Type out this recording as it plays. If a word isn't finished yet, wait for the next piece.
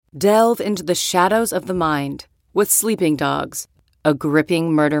Delve into the shadows of the mind with Sleeping Dogs, a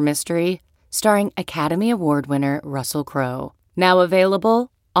gripping murder mystery starring Academy Award winner Russell Crowe. Now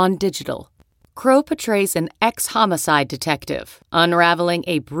available on digital. Crowe portrays an ex-homicide detective unraveling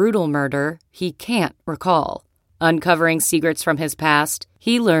a brutal murder he can't recall. Uncovering secrets from his past,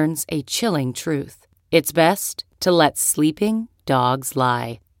 he learns a chilling truth. It's best to let sleeping dogs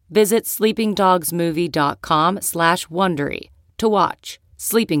lie. Visit sleepingdogsmovie.com/Wondery to watch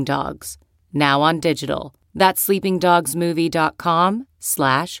Sleeping Dogs, now on digital. That's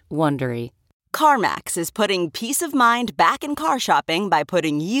sleepingdogsmovie.com/Wondery. CarMax is putting peace of mind back in car shopping by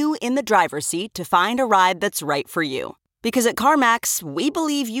putting you in the driver's seat to find a ride that's right for you. Because at CarMax, we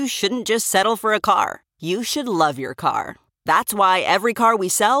believe you shouldn't just settle for a car. You should love your car. That's why every car we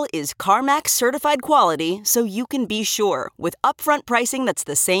sell is CarMax certified quality, so you can be sure with upfront pricing that's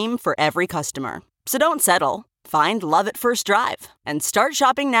the same for every customer. So don't settle. Find love at first drive and start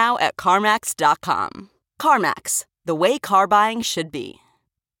shopping now at CarMax.com. CarMax, the way car buying should be.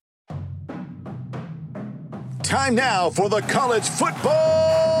 Time now for the College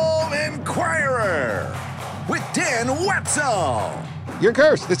Football Inquirer with Dan Wetzel. You're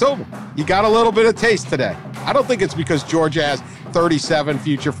cursed. It's over. You got a little bit of taste today. I don't think it's because Georgia has 37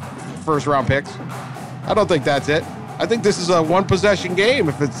 future first-round picks. I don't think that's it. I think this is a one-possession game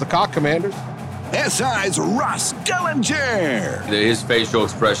if it's the Cock Commanders. SI's Ross Dellinger. His facial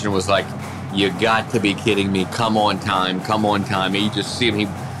expression was like, you got to be kidding me. Come on time. You just see him.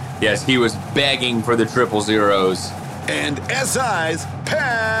 He was begging for the 000s. And SI's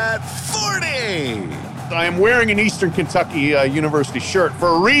Pat Forney. I am wearing an Eastern Kentucky University shirt for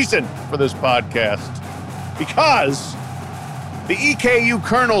a reason for this podcast. Because the EKU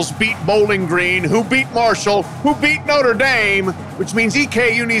Colonels beat Bowling Green, who beat Marshall, who beat Notre Dame, which means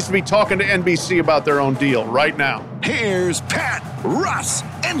EKU needs to be talking to NBC about their own deal right now. Here's Pat, Russ,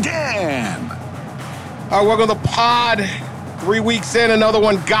 and Dan. All right, welcome to the pod. 3 weeks in, another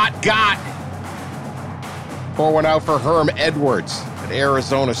one got. Pour one out for Herm Edwards at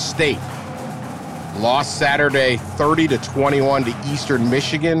Arizona State. Lost Saturday 30-21 to Eastern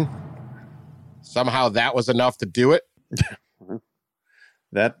Michigan. Somehow that was enough to do it.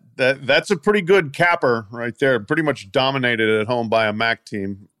 That's a pretty good capper right there. Pretty much dominated at home by a MAC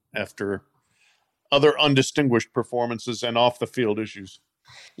team after other undistinguished performances and off the field issues.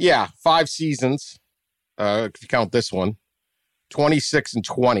 Yeah, 5 seasons. If you count this one.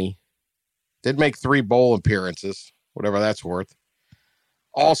 26-20. Did make 3 bowl appearances, whatever that's worth.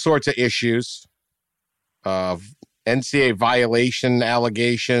 All sorts of issues. NCAA violation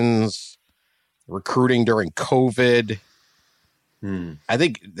allegations, recruiting during COVID. I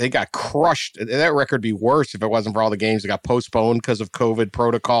think they got crushed. That record would be worse if it wasn't for all the games that got postponed because of COVID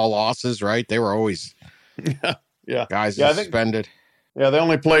protocol losses, right? They were always guys suspended. They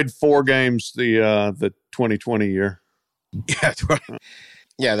only played 4 games the 2020 year.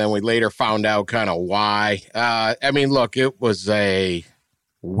 Yeah, then we later found out kind of why. I mean, look, it was a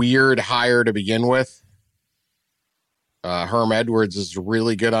weird hire to begin with. Herm Edwards is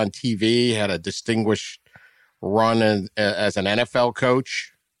really good on TV, had a distinguished run as an NFL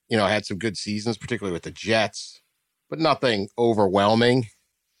coach. You know, had some good seasons, particularly with the Jets, but nothing overwhelming.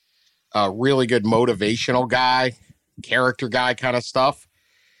 Really good motivational guy, character guy kind of stuff.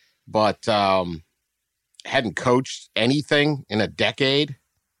 But hadn't coached anything in a decade.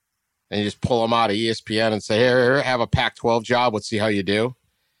 And you just pull him out of ESPN and say, here, have a Pac-12 job. Let's see how you do.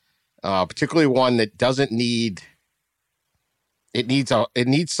 Particularly one that doesn't need... It needs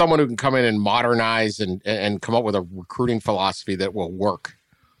someone who can come in and modernize and come up with a recruiting philosophy that will work.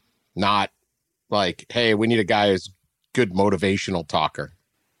 Not like, hey, we need a guy who's good motivational talker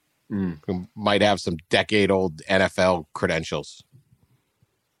who might have some decade-old NFL credentials.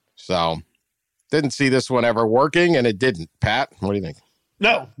 So, didn't see this one ever working, and it didn't. Pat, what do you think?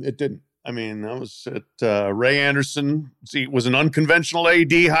 No, it didn't. I mean, that was at Ray Anderson. He was an unconventional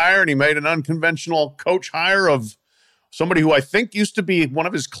AD hire, and he made an unconventional coach hire of somebody who I think used to be one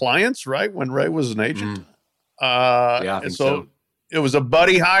of his clients, right, when Ray was an agent. I think so. It was a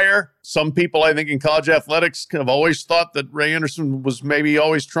buddy hire. Some people, I think, in college athletics have always thought that Ray Anderson was maybe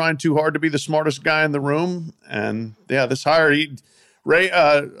always trying too hard to be the smartest guy in the room. And, yeah, this hire,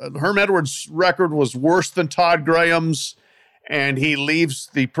 Herm Edwards' record was worse than Todd Graham's, and he leaves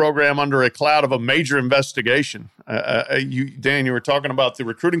the program under a cloud of a major investigation. Dan, you were talking about the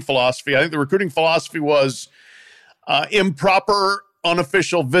recruiting philosophy. I think the recruiting philosophy was improper,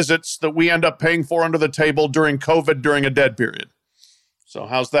 unofficial visits that we end up paying for under the table during COVID during a dead period. So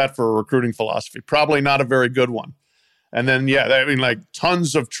how's that for a recruiting philosophy? Probably not a very good one. And then,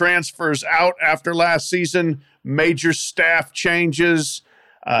 tons of transfers out after last season, major staff changes,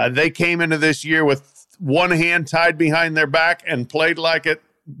 They came into this year with one hand tied behind their back and played like it.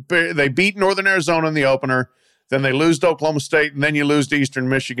 They beat Northern Arizona in the opener. Then they lose to Oklahoma State, and then you lose to Eastern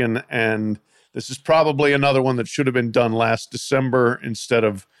Michigan. And this is probably another one that should have been done last December instead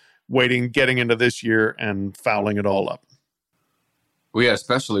of getting into this year and fouling it all up. Well, yeah,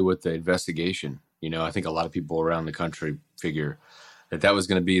 especially with the investigation. I think a lot of people around the country figure that was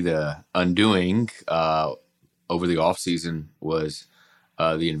going to be the undoing over the offseason was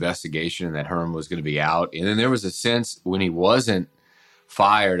the investigation, and that Herm was going to be out. And then there was a sense when he wasn't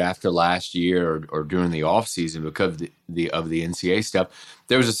fired after last year or during the offseason because of the NCAA stuff,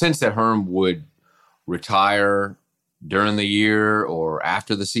 there was a sense that Herm would retire during the year or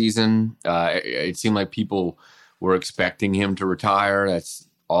after the season. It seemed like people were expecting him to retire. That's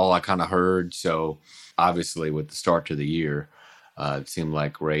all I kind of heard. So obviously with the start to the year, it seemed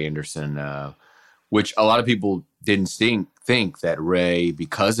like Ray Anderson, which a lot of people didn't think that Ray,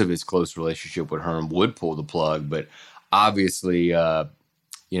 because of his close relationship with Herm, would pull the plug. But obviously,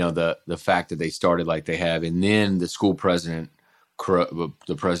 the fact that they started like they have, and then the school president,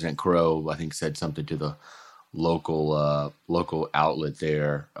 President Crow, I think said something to the local outlet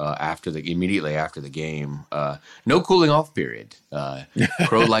there immediately after the game. No cooling off period.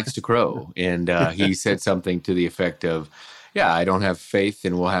 Crow likes to crow, and he said something to the effect of, "Yeah, I don't have faith,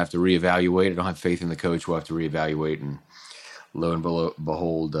 and we'll have to reevaluate. I don't have faith in the coach. We'll have to reevaluate." And lo and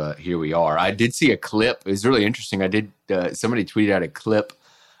behold, here we are. I did see a clip. It was really interesting. Somebody tweeted out a clip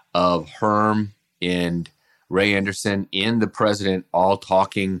of Herm and Ray Anderson and the president all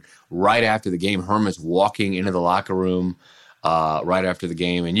talking right after the game. Herm is walking into the locker room right after the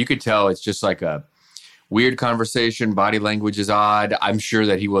game, and you could tell it's just like a weird conversation. Body language is odd. I'm sure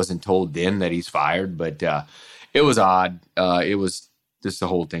that he wasn't told then that he's fired, but it was odd. It was just the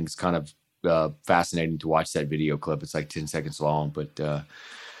whole thing's kind of fascinating to watch that video clip. It's like 10 seconds long, but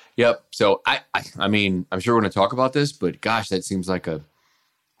yep. So I mean, I'm sure we're going to talk about this, but gosh, that seems like a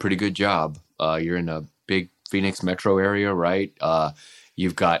pretty good job. You're in a big Phoenix metro area, right?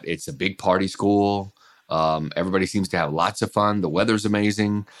 It's a big party school. Everybody seems to have lots of fun. The weather's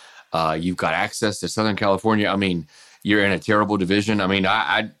amazing. You've got access to Southern California. I mean, you're in a terrible division. I mean,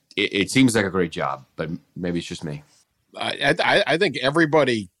 it seems like a great job, but maybe it's just me. I think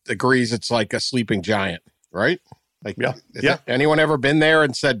everybody agrees it's like a sleeping giant, right? Like, yeah. Anyone ever been there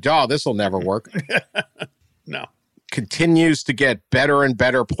and said, "Oh, this will never work"? No. Continues to get better and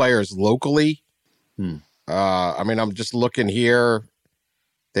better players locally. I mean, I'm just looking here.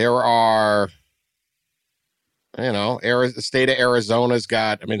 There are, the state of Arizona's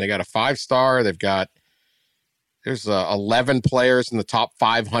got, they got a 5-star. There's 11 players in the top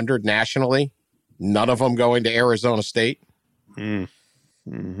 500 nationally. None of them going to Arizona State.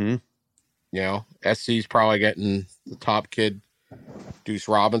 Mm-hmm. SC's probably getting the top kid, Deuce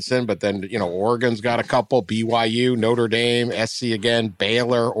Robinson, but then, Oregon's got a couple, BYU, Notre Dame, SC again,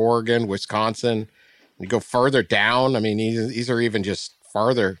 Baylor, Oregon, Wisconsin. You go further down, these are even just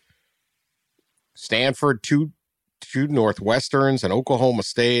farther. Stanford, two Northwesterns, and Oklahoma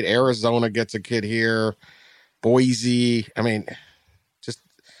State. Arizona gets a kid here. Boise, just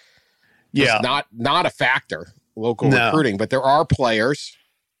not a factor, local recruiting, but there are players.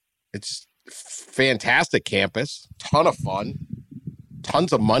 It's fantastic campus, ton of fun,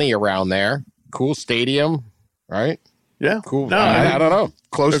 tons of money around there. Cool stadium, right? Yeah. Cool. No, I don't know.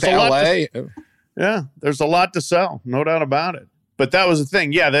 Close to LA. Yeah, there's a lot to sell, no doubt about it. But that was the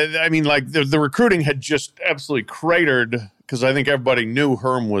thing. Yeah, the recruiting had just absolutely cratered because I think everybody knew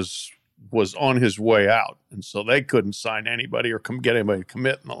Herm was on his way out. And so they couldn't sign anybody or get anybody to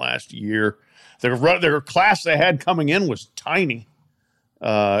commit in the last year. Their class they had coming in was tiny,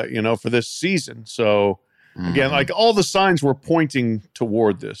 for this season. So, again, like all the signs were pointing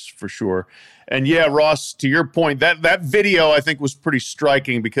toward this for sure. And yeah, Ross, to your point, that video I think was pretty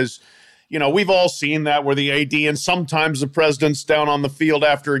striking because – we've all seen that where the AD and sometimes the president's down on the field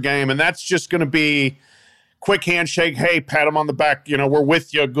after a game, and that's just going to be quick handshake. Hey, pat him on the back. We're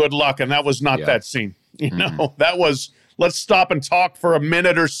with you. Good luck. And that was not that scene. That was, let's stop and talk for a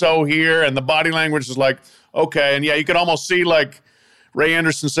minute or so here. And the body language is like, okay. And yeah, you could almost see like Ray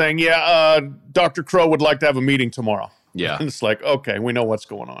Anderson saying, Dr. Crow would like to have a meeting tomorrow. Yeah. And it's like, okay, we know what's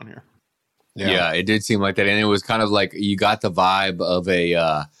going on here. Yeah, it did seem like that. And it was kind of like you got the vibe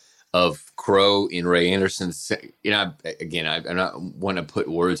of Crow in Ray Anderson's, again, I don't want to put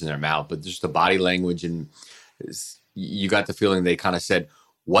words in their mouth, but just the body language, and you got the feeling they kind of said,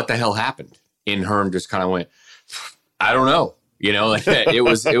 "What the hell happened?" And Herm just kind of went, "I don't know." It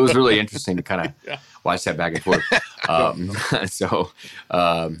was really interesting to kind of watch that back and forth. So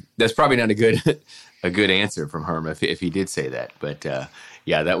that's probably not a good a good answer from Herm if he did say that. But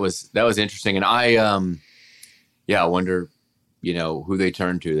yeah, that was interesting. And I wonder, who they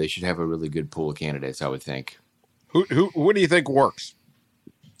turn to. They should have a really good pool of candidates, I would think. What do you think works?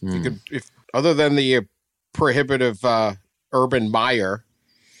 You could, if other than the prohibitive Urban Meyer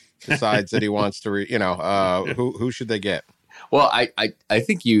decides that he wants to, who should they get? Well, I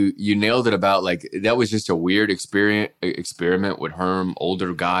think you nailed it about like that was just a weird experiment with Herm,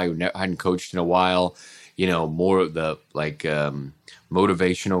 older guy who hadn't coached in a while, more of the like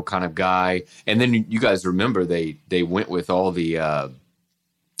motivational kind of guy. And then you guys remember they went with all the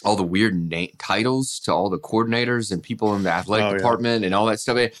weird titles to all the coordinators and people in the athletic department and all that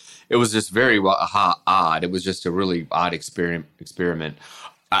stuff. It was just very odd. It was just a really odd experiment.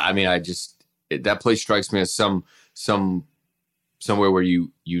 I mean, that place strikes me as somewhere where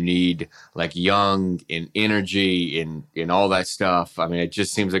you need like young and energy and all that stuff. I mean, it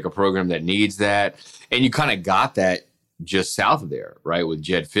just seems like a program that needs that. And you kind of got that just south of there, right? With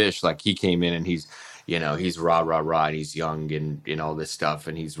Jedd Fisch, like he came in and he's rah, and he's young and all this stuff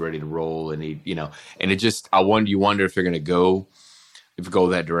and he's ready to roll. And and it just, you wonder if they're going to go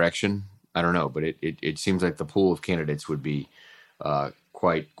that direction. I don't know, but it seems like the pool of candidates would be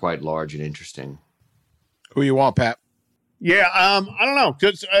quite large and interesting. Who you want, Pat? Yeah, I don't know.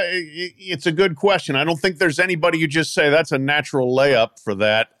 It's a good question. I don't think there's anybody you just say that's a natural layup for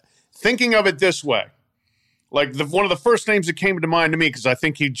that. Thinking of it this way, like one of the first names that came to mind to me, because I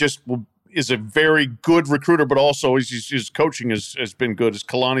think he just is a very good recruiter, but also his coaching has been good, is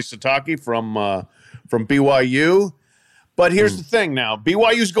Kalani Sitake from BYU. But here's the thing now.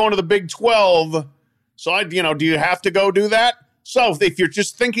 BYU's going to the Big 12, so do you have to go do that? So if you're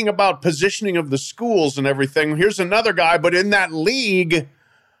just thinking about positioning of the schools and everything, here's another guy, but in that league,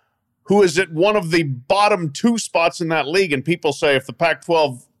 who is at one of the bottom two spots in that league. And people say if the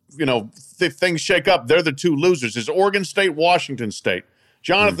Pac-12, if things shake up, they're the two losers. Is Oregon State, Washington State.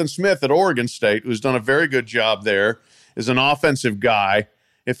 Jonathan Smith at Oregon State, who's done a very good job there, is an offensive guy.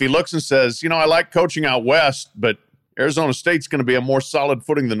 If he looks and says, I like coaching out west, but Arizona State's going to be a more solid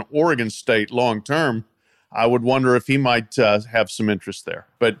footing than Oregon State long term, I would wonder if he might have some interest there.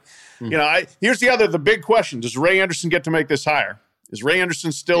 But, here's the big question. Does Ray Anderson get to make this hire? Is Ray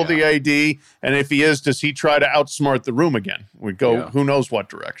Anderson still the AD? And if he is, does he try to outsmart the room again? We go who knows what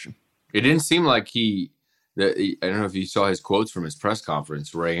direction. It didn't seem like I don't know if you saw his quotes from his press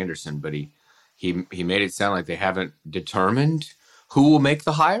conference, Ray Anderson, but he made it sound like they haven't determined who will make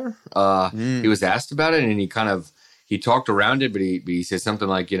the hire. He was asked about it, and he talked around it, but he said something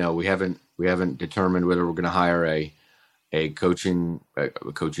like, we haven't determined whether we're going to hire a coaching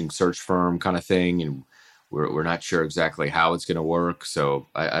search firm kind of thing, and we're not sure exactly how it's going to work. So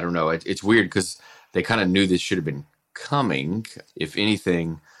I don't know. It's weird because they kind of knew this should have been coming. If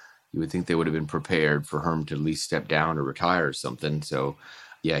anything, you would think they would have been prepared for Herm to at least step down or retire or something. So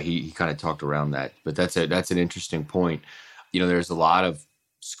yeah, he kind of talked around that. But that's an interesting point. There's a lot of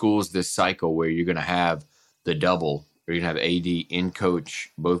schools this cycle where you're going to have the double. You're going to have AD and coach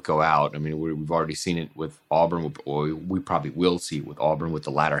both go out. I mean, we've already seen it with Auburn, or we probably will see it with Auburn with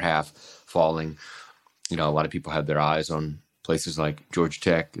the latter half falling. A lot of people have their eyes on places like Georgia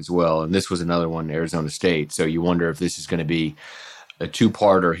Tech as well. And this was another one, Arizona State. So you wonder if this is going to be a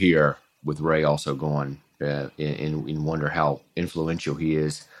two-parter here with Ray also going and wonder how influential he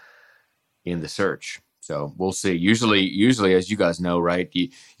is in the search. So we'll see. Usually, as you guys know, right?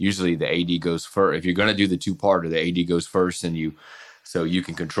 Usually the AD goes first. If you're going to do the two-parter, the AD goes first, and so you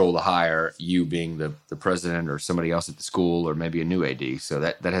can control the hire. You being the president or somebody else at the school, or maybe a new AD. So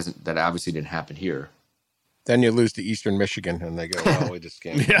that obviously didn't happen here. Then you lose to Eastern Michigan, and they go, "Well, we just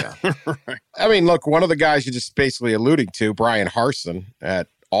can't." Yeah. Right. I mean, look, one of the guys you just basically alluding to, Brian Harsin at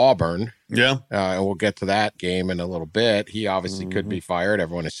Auburn. Yeah. And we'll get to that game in a little bit. He obviously could be fired.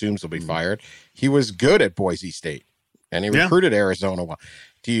 Everyone assumes he'll be fired. He was good at Boise State, and he recruited Arizona well.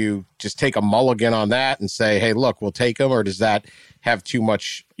 Do you just take a mulligan on that and say, hey, look, we'll take him? Or does that have too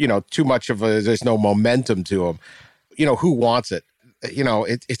much of there's no momentum to him? Who wants it?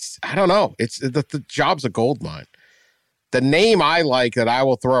 It's I don't know. It's the job's a gold mine. The name I like that I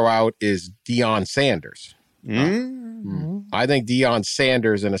will throw out is Deion Sanders. I think Deion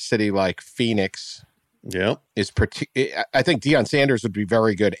Sanders in a city like Phoenix is I think Deion Sanders would be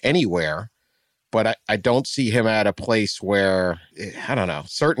very good anywhere, but I don't see him at a place where, I don't know,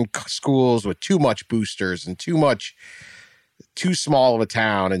 certain schools with too much boosters and too small of a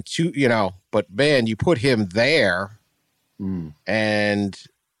town and but man, you put him there and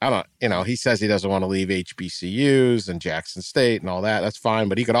I don't, he says he doesn't want to leave HBCUs and Jackson State and all that. That's fine,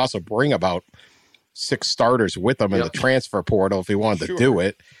 but he could also bring about 6 starters with him in the transfer portal if he wanted to do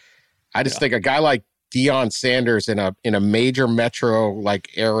it. I just think a guy like Deion Sanders in a major metro like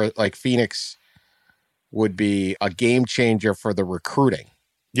era like Phoenix would be a game changer for the recruiting.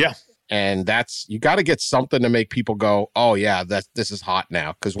 Yeah. And that's, you got to get something to make people go, oh yeah, this is hot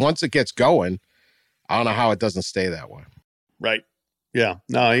now. Because once it gets going, I don't know how it doesn't stay that way. Right. Yeah.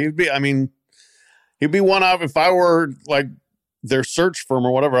 No, he'd be one of, if I were like their search firm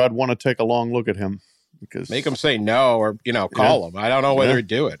or whatever, I'd want to take a long look at him. Because make him say no, or, call him. I don't know whether he'd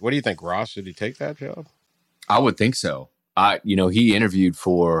do it. What do you think, Ross? Should he take that job? I would think so. He interviewed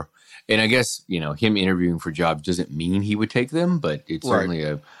for, and I guess, him interviewing for jobs doesn't mean he would take them, but it's certainly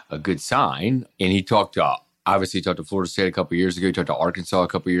a good sign. And he obviously talked to Florida State a couple of years ago. He talked to Arkansas a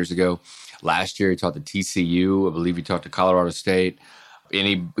couple of years ago. Last year, he talked to TCU. I believe he talked to Colorado State. And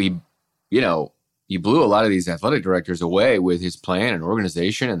he blew a lot of these athletic directors away with his plan and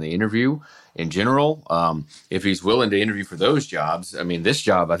organization and the interview in general. If he's willing to interview for those jobs, I mean, this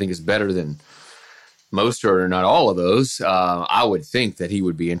job I think is better than most or not all of those. I would think that he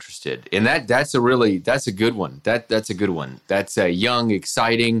would be interested. And that's a good one. That's a good one. That's a young,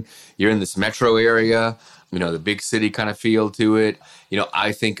 exciting. You're in this metro area, the big city kind of feel to it.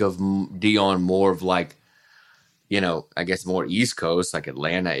 I think of Deion more of like, I guess more East Coast, like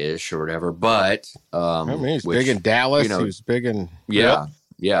Atlanta-ish or whatever. But he's big in Dallas. He was big in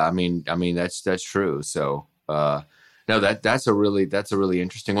yeah. I mean that's true. So no, that's a really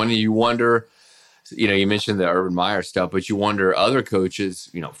interesting one. You wonder, you mentioned the Urban Meyer stuff, but you wonder other coaches,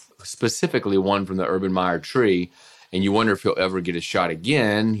 specifically one from the Urban Meyer tree, and you wonder if he'll ever get a shot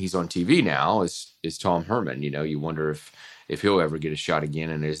again. He's on TV now. Is Tom Herman? You wonder if he'll ever get a shot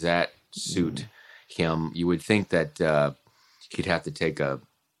again, and does that suit him? You would think that he'd have to take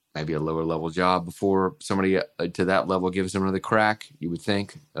maybe a lower level job before somebody to that level gives him another crack. You would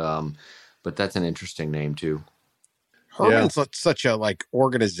think, but that's an interesting name too. Herman's such a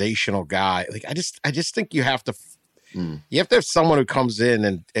organizational guy. Like I just think you have to have someone who comes in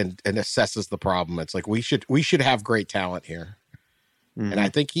and assesses the problem. It's like we should have great talent here, and I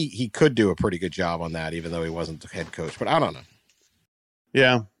think he could do a pretty good job on that, even though he wasn't the head coach. But I don't know.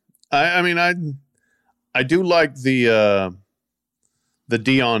 Yeah, I mean I do like the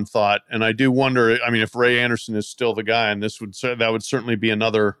Deion thought, and I do wonder. I mean, if Ray Anderson is still the guy, and that would certainly be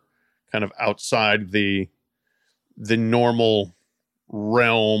another kind of outside the normal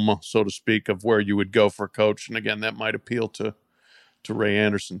realm, so to speak, of where you would go for a coach. And again, that might appeal to Ray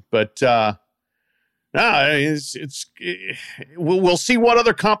Anderson. But we'll see what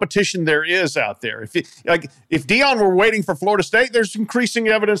other competition there is out there. If Deion were waiting for Florida State, there's increasing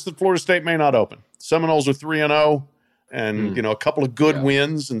evidence that Florida State may not open. Seminoles are 3-0, and a couple of good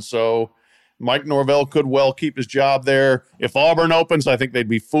wins, and so Mike Norvell could well keep his job there. If Auburn opens, I think they'd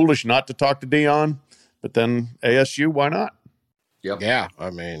be foolish not to talk to Deion. But then ASU, why not? Yep. Yeah, I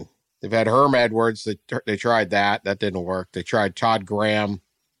mean, they've had Herm Edwards. They tried that. That didn't work. They tried Todd Graham.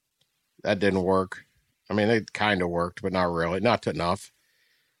 That didn't work. I mean, it kind of worked, but not really. Not enough.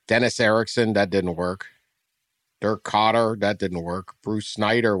 Dennis Erickson, that didn't work. Dirk Cotter, that didn't work. Bruce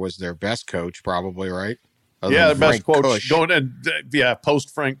Snyder was their best coach, probably, right? The best coach. Post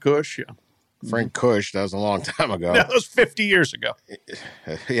Frank Kush, yeah. Frank Kush, that was a long time ago. That was 50 years ago.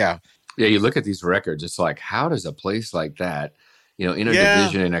 Yeah. Yeah, you look at these records, it's like, how does a place like that, in a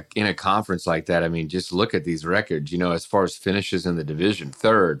division, in a conference like that, I mean, just look at these records, as far as finishes in the division,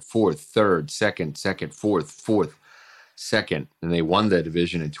 third, fourth, second, fourth, second. And they won the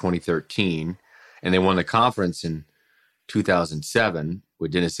division in 2013, and they won the conference in 2007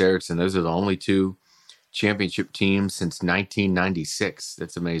 with Dennis Erickson. Those are the only two championship teams since 1996.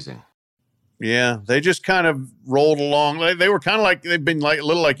 That's amazing. Yeah, they just kind of rolled along. They were kind of like, they've been like a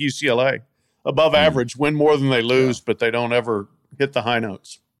little like UCLA, above average, win more than they lose, but they don't ever hit the high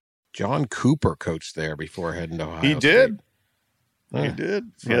notes. John Cooper coached there before heading to Ohio He did. State. He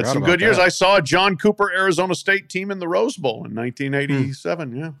did. He had some good years. I saw a John Cooper Arizona State team in the Rose Bowl in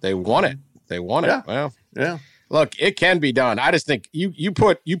 1987. Yeah, they won it. Yeah. Well, yeah. Look, it can be done. I just think you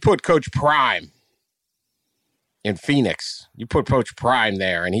put Coach Prime in Phoenix. You put Coach Prime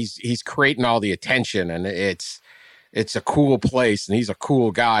there, and he's creating all the attention, and it's a cool place, and he's a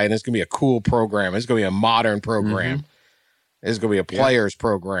cool guy, and it's gonna be a cool program. It's gonna be a modern program. It's gonna be a players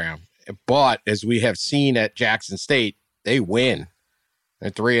program. But as we have seen at Jackson State, they win.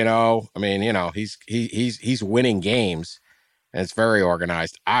 They're 3-0. I mean, he's winning games, and it's very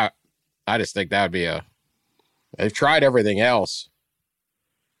organized. I just think that would be they've tried everything else.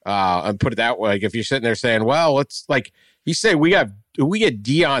 And put it that way, like if you're sitting there saying, well, it's like you say, we get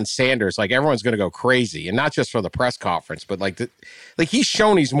Deion Sanders, like everyone's going to go crazy, and not just for the press conference, but like he's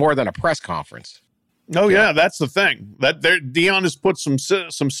shown he's more than a press conference. Oh yeah, that's the thing. That Deion has put some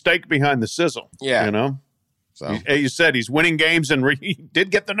steak behind the sizzle. Yeah, you know. So you said he's winning games, and he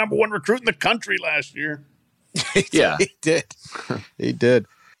did get the number 1 recruit in the country last year. Yeah, he did. He did.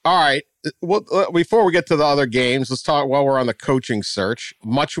 All right. Well, before we get to the other games, let's talk while we're on the coaching search.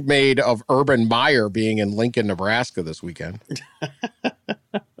 Much made of Urban Meyer being in Lincoln, Nebraska this weekend.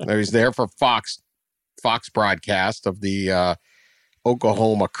 He's there for Fox broadcast of the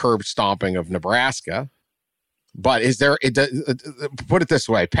Oklahoma curb stomping of Nebraska. But is there? Put it this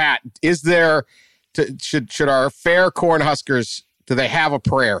way, Pat. Is there? Should our fair Cornhuskers? Do they have a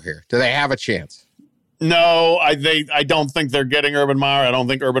prayer here? Do they have a chance? No, I don't think they're getting Urban Meyer. I don't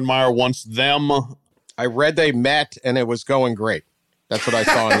think Urban Meyer wants them. I read they met and it was going great. That's what I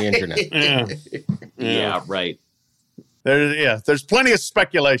saw on the internet. Yeah, right. There's plenty of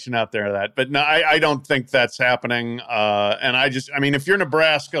speculation out there of that, but no, I don't think that's happening. And if you're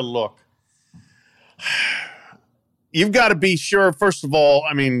Nebraska, look, you've got to be sure, first of all,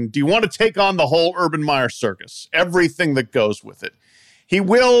 do you want to take on the whole Urban Meyer circus, everything that goes with it? He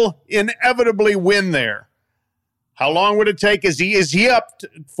will inevitably win there. How long would it take? Is he up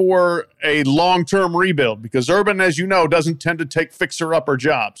for a long-term rebuild? Because Urban, as you know, doesn't tend to take fixer-upper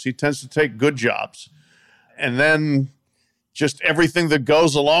jobs. He tends to take good jobs. And then just everything that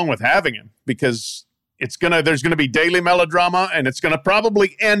goes along with having him, because there's gonna be daily melodrama, and it's gonna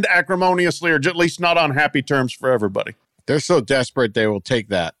probably end acrimoniously, or at least not on happy terms for everybody. They're so desperate they will take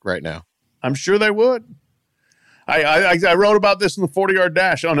that right now. I'm sure they would. I wrote about this in the 40-yard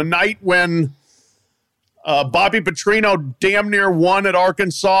dash on a night when Bobby Petrino damn near won at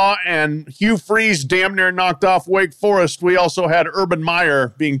Arkansas and Hugh Freeze damn near knocked off Wake Forest. We also had Urban Meyer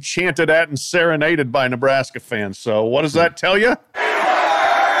being chanted at and serenaded by Nebraska fans. So what does that tell you?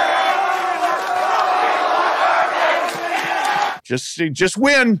 Just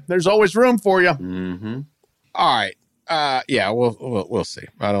win. There's always room for you. Mm-hmm. All right. We'll see.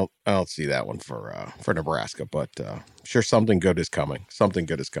 I don't see that one for Nebraska, but sure, something good is coming. Something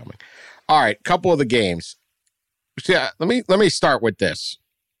good is coming. All right, couple of the games. Yeah, let me start with this.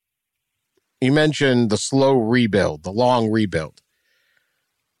 You mentioned the slow rebuild, the long rebuild.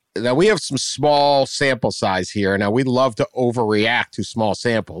 Now we have some small sample size here. Now we love to overreact to small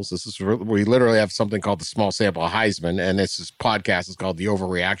samples. We literally have something called the small sample Heisman, and this podcast is called the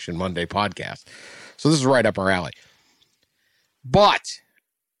Overreaction Monday Podcast. So this is right up our alley. But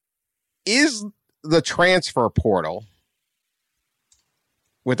is the transfer portal,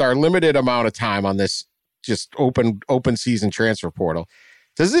 with our limited amount of time on this just open season transfer portal,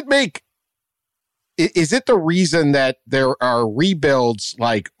 is it the reason that there are rebuilds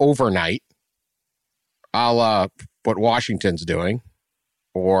like overnight, a la what Washington's doing,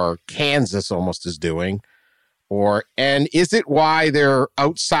 or Kansas almost is doing, and is it why they're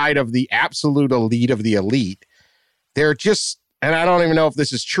outside of the absolute elite of the elite? They're just, and I don't even know if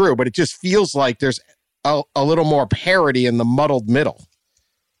this is true, but it just feels like there's a little more parity in the muddled middle.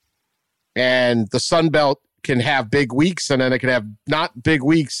 And the Sun Belt can have big weeks, and then it can have not big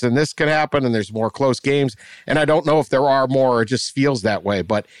weeks, and this can happen, and there's more close games. And I don't know if there are more, or it just feels that way,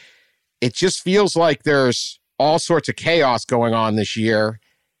 but it just feels like there's all sorts of chaos going on this year.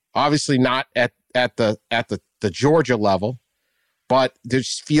 Obviously not at the Georgia level, but it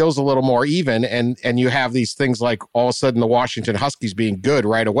just feels a little more even, and you have these things like all of a sudden the Washington Huskies being good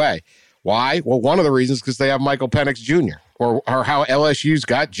right away. Why? Well, one of the reasons is because they have Michael Penix Jr., or how LSU's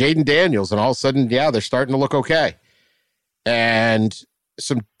got Jaden Daniels, and all of a sudden, they're starting to look okay. And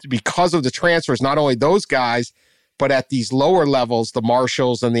because of the transfers, not only those guys, but at these lower levels, the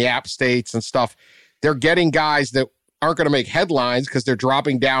Marshalls and the App States and stuff, they're getting guys that aren't going to make headlines because they're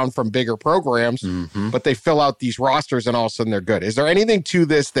dropping down from bigger programs, but they fill out these rosters and all of a sudden they're good. Is there anything to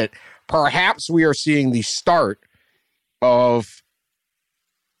this that perhaps we are seeing the start of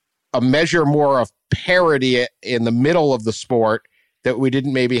a measure more of parity in the middle of the sport that we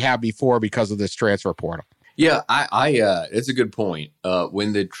didn't maybe have before because of this transfer portal? Yeah, it's a good point.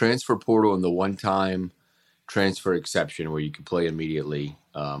 When the transfer portal and the one-time transfer exception where you can play immediately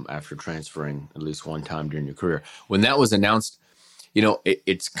after transferring at least one time during your career, when that was announced,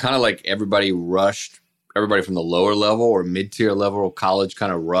 it's kind of like everybody from the lower level or mid-tier level of college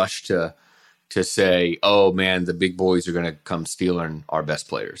kind of rushed to say, oh man, the big boys are going to come stealing our best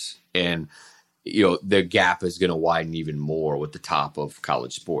players. And, the gap is going to widen even more with the top of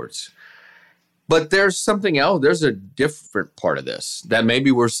college sports. But there's something else. There's a different part of this that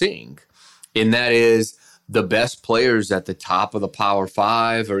maybe we're seeing. And that is the best players at the top of the Power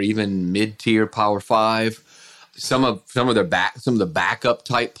Five or even mid-tier Power Five. Some of the backup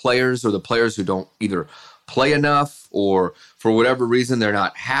type players, or the players who don't either play enough or for whatever reason they're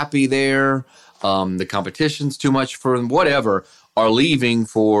not happy there. the competition's too much for them, whatever, are leaving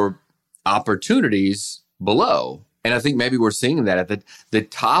for opportunities below. And I think maybe we're seeing that at the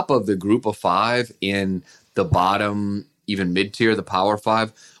top of the group of five, in the bottom, even mid-tier, the Power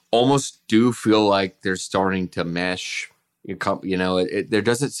Five, almost do feel like they're starting to mesh. There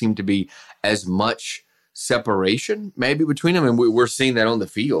doesn't seem to be as much separation maybe between them, and we're seeing that on the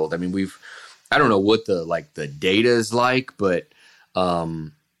field. I mean, I don't know what the data is like, but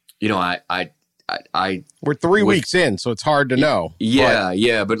we're 3 weeks in, so it's hard to know.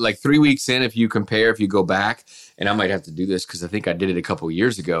 Yeah. But like 3 weeks in, if you go back, and I might have to do this because I think I did it a couple of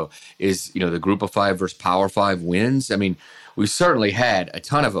years ago, is, the group of five versus Power Five wins. I mean, we certainly had a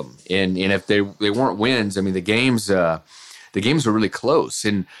ton of them. And if they weren't wins, I mean, the games were really close.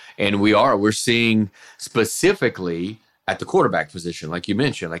 And we're seeing specifically at the quarterback position, like you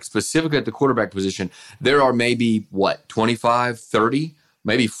mentioned, like specifically at the quarterback position, there are maybe 25, 30,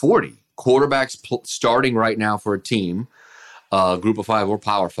 maybe 40 quarterbacks starting right now for a team, group of five or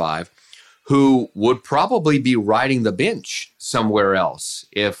Power Five, who would probably be riding the bench somewhere else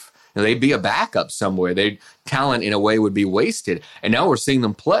if they'd be a backup somewhere. Their talent in a way would be wasted. And now we're seeing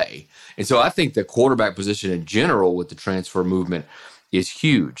them play. And so I think the quarterback position in general with the transfer movement is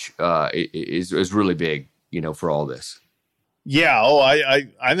huge, is really big, for all this. Yeah.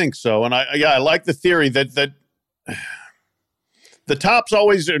 I think so. And I like the theory that the top's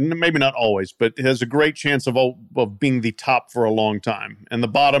always, maybe not always, but it has a great chance of being the top for a long time. And the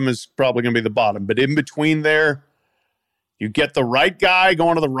bottom is probably going to be the bottom. But in between there, you get the right guy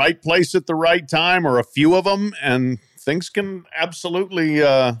going to the right place at the right time, or a few of them, and things can absolutely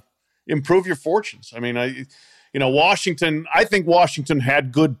improve your fortunes. I mean, Washington, I think Washington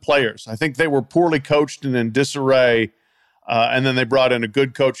had good players. I think they were poorly coached and in disarray. And then they brought in a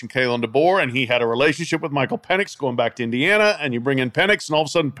good coach in Kalen DeBoer, and he had a relationship with Michael Penix going back to Indiana. And you bring in Penix, and all of a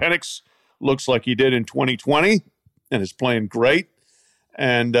sudden Penix looks like he did in 2020 and is playing great.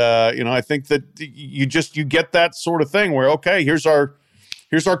 And, I think that you get that sort of thing where, okay, here's our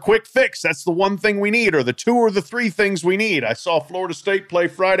quick fix. That's the one thing we need, or the two or the three things we need. I saw Florida State play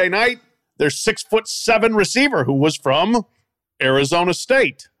Friday night. Their 6'7" receiver who was from Arizona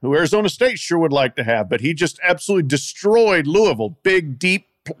State, who Arizona State sure would like to have, but he just absolutely destroyed Louisville. Big, deep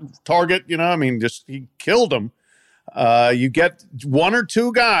target, he killed them. You get one or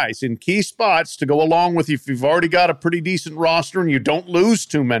two guys in key spots to go along with you. If you've already got a pretty decent roster and you don't lose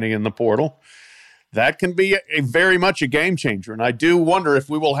too many in the portal, that can be very much a game changer. And I do wonder if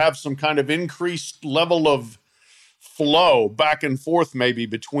we will have some kind of increased level of flow back and forth maybe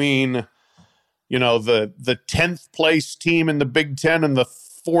between the 10th place team in the Big Ten and the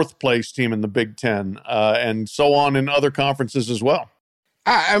 4th place team in the Big Ten, and so on in other conferences as well.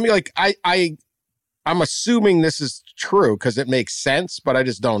 I'm assuming this is true because it makes sense, but I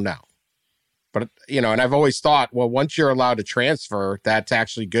just don't know. But, and I've always thought, well, once you're allowed to transfer, that's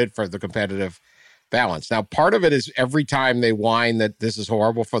actually good for the competitive balance. Now, part of it is every time they whine that this is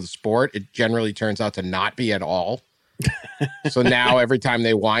horrible for the sport, it generally turns out to not be at all. So now every time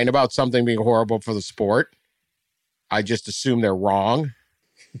they whine about something being horrible for the sport, I just assume they're wrong.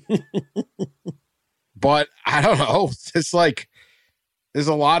 But I don't know. It's like there's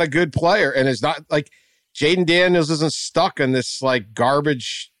a lot of good player, and it's not like Jaden Daniels isn't stuck in this like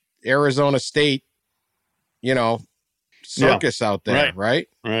garbage Arizona State, circus out there, right?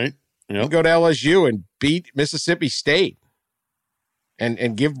 Right. You go to LSU and beat Mississippi State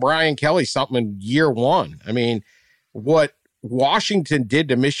and give Brian Kelly something in year one. I mean, what Washington did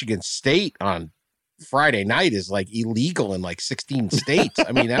to Michigan State on Friday night is like illegal in like 16 states.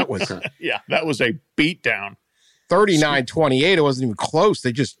 I mean, that was that was a beatdown. 39-28. It wasn't even close.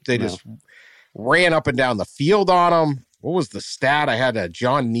 They just ran up and down the field on them. What was the stat? I had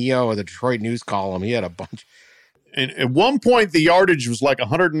John Neo of the Detroit News column. He had a bunch. And at one point, the yardage was like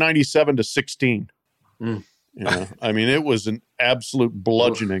 197-16. I mean, it was an absolute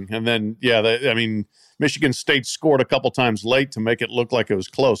bludgeoning. And then, Michigan State scored a couple times late to make it look like it was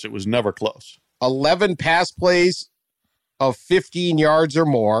close. It was never close. 11 pass plays of 15 yards or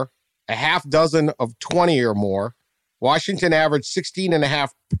more, a half dozen of 20 or more. Washington averaged 16.5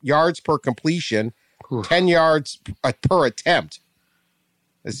 yards per completion, 10 yards per attempt.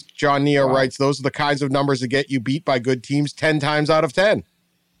 As John Neo writes, those are the kinds of numbers that get you beat by good teams 10 times out of 10.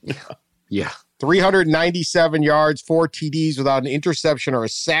 Yeah. 397 yards, 4 TDs without an interception or a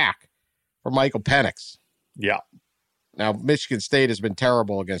sack for Michael Penix. Yeah. Now, Michigan State has been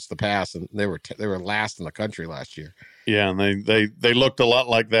terrible against the pass, and they were last in the country last year. Yeah, and they looked a lot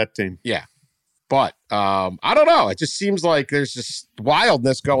like that team. Yeah. But I don't know. It just seems like there's just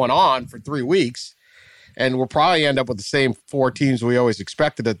wildness going on for 3 weeks. And we'll probably end up with the same 4 teams we always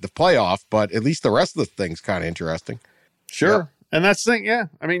expected at the playoff, but at least the rest of the thing's kind of interesting. Sure. Yep. And that's the thing, yeah.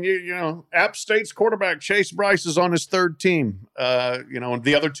 I mean, you know, App State's quarterback, Chase Bryce, is on his 3rd team. And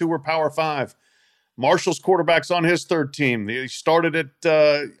the other 2 were Power 5. Marshall's quarterback's on his 3rd team. He started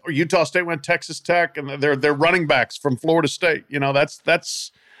at Utah State, went Texas Tech, and they're running backs from Florida State. You know,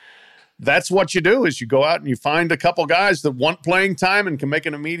 that's what you do is you go out and you find a couple guys that want playing time and can make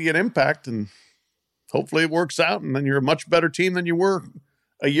an immediate impact, and hopefully it works out, and then you're a much better team than you were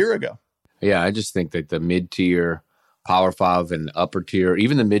a year ago. Yeah, I just think that the mid-tier Power 5 and upper tier,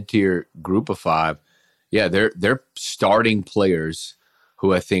 even the mid-tier group of 5, yeah, they're starting players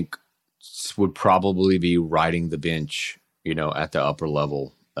who I think would probably be riding the bench, you know, at the upper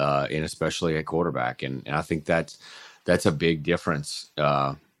level, and especially at quarterback. And I think that's a big difference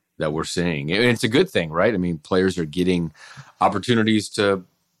that we're seeing. And it's a good thing, right? I mean, players are getting opportunities to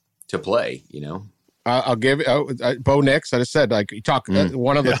play, you know. I'll give Bo Nix. I just said, like you talk.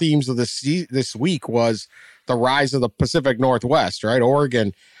 One of the themes of this week was the rise of the Pacific Northwest. Right,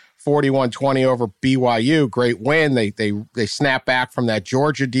 Oregon, 41-20 over BYU. Great win. They snap back from that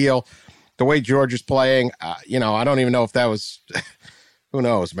Georgia deal. The way Georgia's playing, I don't even know if that was. Who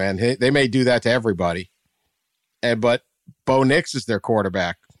knows, man? They may do that to everybody. But Bo Nix is their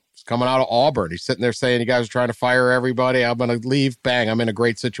quarterback. He's coming out of Auburn. He's sitting there saying, "You guys are trying to fire everybody. I'm going to leave. Bang! I'm in a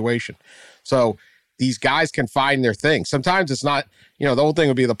great situation." So these guys can find their thing. Sometimes it's not, the whole thing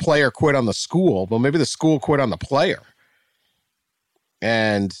would be the player quit on the school, but maybe the school quit on the player.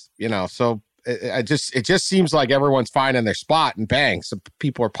 And, so it just seems like everyone's finding their spot, and bang, some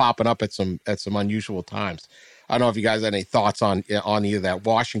people are popping up at some unusual times. I don't know if you guys have any thoughts on either that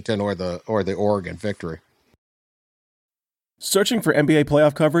Washington or the Oregon victory. Searching for NBA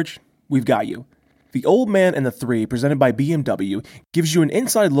playoff coverage? We've got you. The Old Man and the Three, presented by BMW, gives you an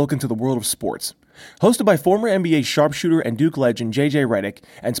inside look into the world of sports. Hosted by former NBA sharpshooter and Duke legend J.J. Redick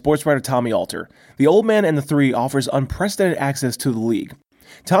and sports writer Tommy Alter, The Old Man and the Three offers unprecedented access to the league.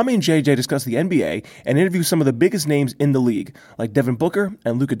 Tommy and J.J. discuss the NBA and interview some of the biggest names in the league, like Devin Booker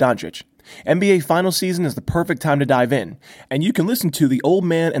and Luka Doncic. NBA final season is the perfect time to dive in, and you can listen to The Old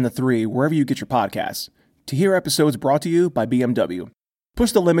Man and the Three wherever you get your podcasts. To hear episodes brought to you by BMW.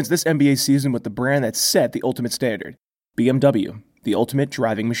 Push the limits this NBA season with the brand that set the ultimate standard. BMW, the ultimate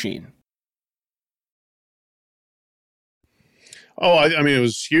driving machine. Oh, I mean, it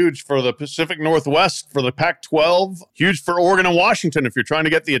was huge for the Pacific Northwest, for the Pac-12, huge for Oregon and Washington if you're trying to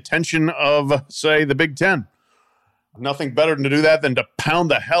get the attention of, say, the Big Ten. Nothing better to do that than to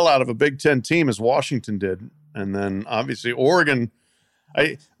pound the hell out of a Big Ten team as Washington did. And then, obviously, Oregon,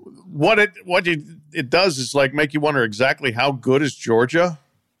 what it does is like make you wonder exactly how good is Georgia.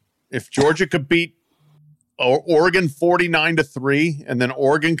 If Georgia could beat Oregon 49-3, and then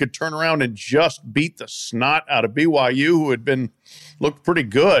Oregon could turn around and just beat the snot out of BYU, who had looked pretty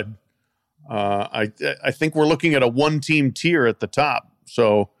good. I think we're looking at a one-team tier at the top.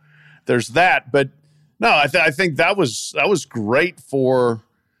 So there's that. But no, I think that was great for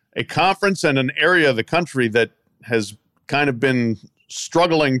a conference and an area of the country that has kind of been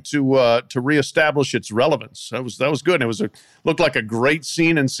struggling to reestablish its relevance. That was good. And looked like a great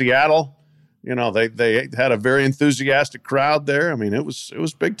scene in Seattle. They had a very enthusiastic crowd there. I mean, it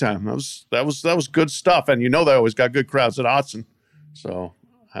was big time. That was good stuff. And they always got good crowds at Autzen. So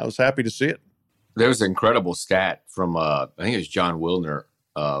I was happy to see it. There was an incredible stat from I think it was John Wilner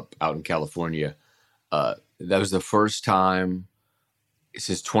out in California. That was the first time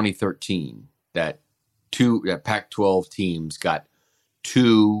since 2013 that Pac-12 teams got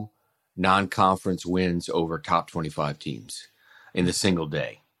 2 non-conference wins over top 25 teams in a single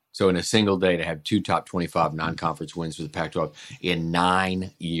day. So in a single day to have 2 top 25 non-conference wins for the Pac-12 in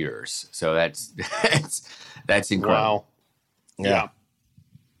 9 years. So that's incredible. Wow.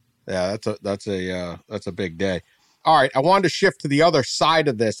 Yeah, that's a big day. All right, I wanted to shift to the other side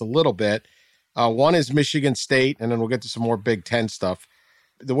of this a little bit. One is Michigan State, and then we'll get to some more Big Ten stuff.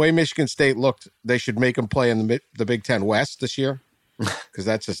 The way Michigan State looked, they should make them play in the Big Ten West this year, because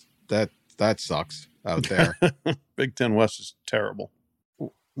that's just that sucks out there. Big Ten West is terrible.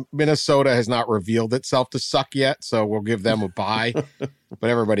 Minnesota has not revealed itself to suck yet, so we'll give them a bye, but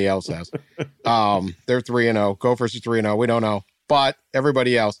everybody else has. They're 3-0. Gophers are 3-0. We don't know, but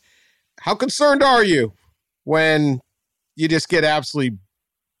everybody else. How concerned are you when you just get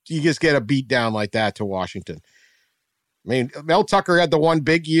a beat down like that to Washington? I mean, Mel Tucker had the one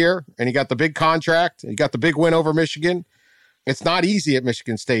big year, and he got the big contract, and he got the big win over Michigan. It's not easy at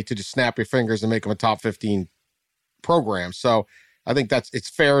Michigan State to just snap your fingers and make them a top 15 program. So I think it's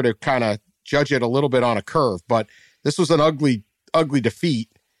fair to kind of judge it a little bit on a curve, but this was an ugly, ugly defeat.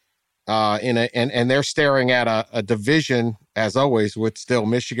 and they're staring at a division, as always, with still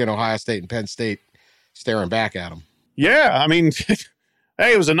Michigan, Ohio State, and Penn State staring back at them. Yeah, I mean,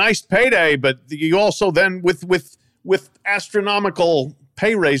 hey, it was a nice payday, but you also then with astronomical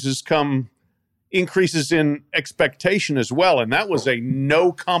pay raises come increases in expectation as well, and that was a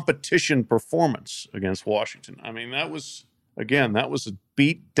no competition performance against Washington. I mean, that was a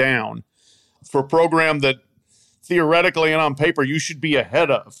beat down for a program that theoretically and on paper you should be ahead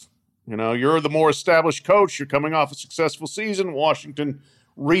of. You know, you're the more established coach. You're coming off a successful season. Washington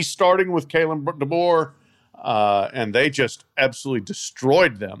restarting with Kalen DeBoer, and they just absolutely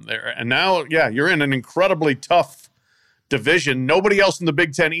destroyed them there. And now, yeah, you're in an incredibly tough division. Nobody else in the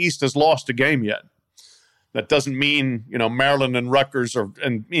Big Ten East has lost a game yet. That doesn't mean, you know, Maryland and Rutgers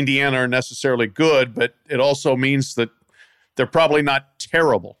and Indiana are necessarily good, but it also means that they're probably not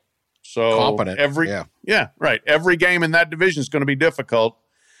terrible. So competent. Every game in that division is going to be difficult.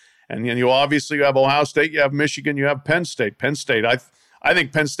 And you obviously have Ohio State, you have Michigan, you have Penn State. I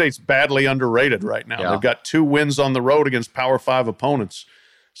think Penn State's badly underrated right now. Yeah. They've got 2 wins on the road against Power 5 opponents.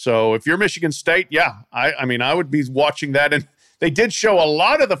 So if you're Michigan State, I mean, I would be watching that. And they did show a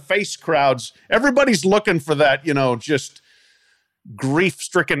lot of the face crowds. Everybody's looking for that, you know, just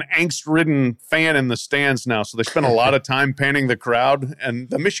grief-stricken, angst-ridden fan in the stands now. So they spent a lot of time panning the crowd. And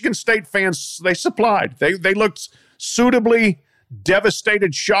the Michigan State fans, they supplied. They looked suitably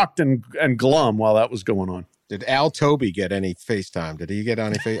devastated, shocked, and glum while that was going on. Did Al Toby get any FaceTime? Did he get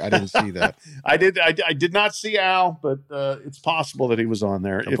any I didn't see that. I did not see Al, but it's possible that he was on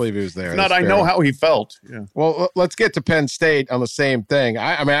there. I believe he was there. If not, I know how he felt. Yeah. Well, let's get to Penn State on the same thing.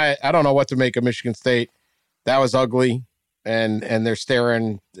 I don't know what to make of Michigan State. That was ugly, and they're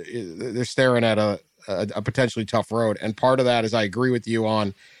staring at a potentially tough road. And part of that is I agree with you on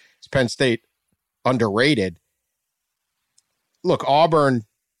is Penn State underrated. Look, Auburn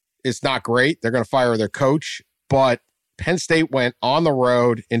is not great. They're going to fire their coach, but Penn State went on the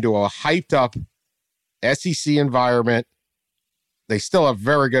road into a hyped up SEC environment. They still have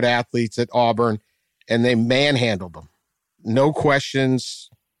very good athletes at Auburn, and they manhandled them. No questions,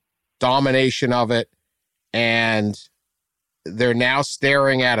 domination of it. And they're now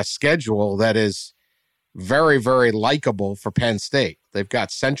staring at a schedule that is very, very likable for Penn State. They've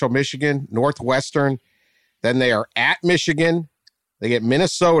got Central Michigan, Northwestern. Then they are at Michigan. They get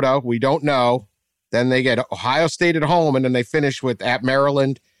Minnesota. We don't know. Then they get Ohio State at home, and then they finish with at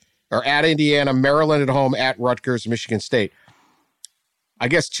Maryland or at Indiana, Maryland at home, at Rutgers, Michigan State. I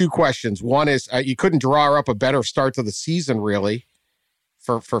guess 2 questions. One is you couldn't draw up a better start to the season, really,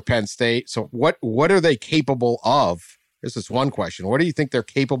 for Penn State. So what are they capable of? This is one question. What do you think they're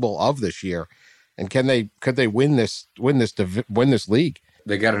capable of this year? And could they win this league?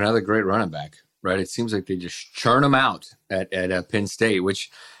 They got another great running back. Right, it seems like they just churn them out at Penn State,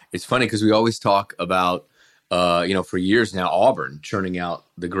 which is funny because we always talk about, for years now, Auburn churning out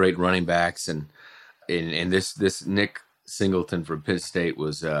the great running backs, and this Nick Singleton from Penn State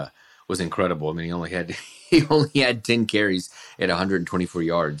was incredible. I mean, he only had 10 carries at 124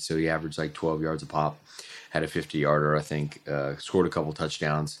 yards, so he averaged like 12 yards a pop, had a 50-yarder, I think, scored a couple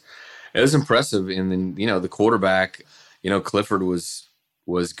touchdowns. It was impressive, and then the quarterback, Clifford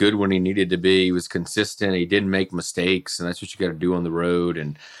was good when he needed to be. He was consistent. He didn't make mistakes, and that's what you got to do on the road.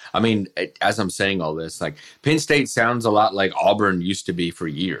 And I mean, as I'm saying all this, like Penn State sounds a lot like Auburn used to be for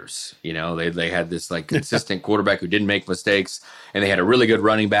years. They had this like consistent quarterback who didn't make mistakes, and they had a really good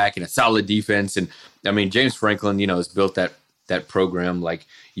running back and a solid defense. And I mean, James Franklin, has built that program like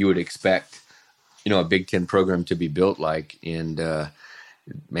you would expect, a Big Ten program to be built like. And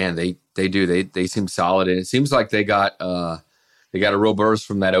man, they do. They seem solid, and it seems like they got a real burst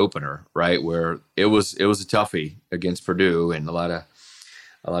from that opener, right? Where it was a toughie against Purdue, and a lot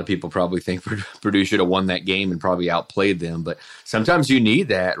of people probably think Purdue should have won that game and probably outplayed them. But sometimes you need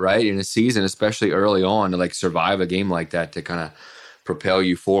that, right, in a season, especially early on, to like survive a game like that to kind of propel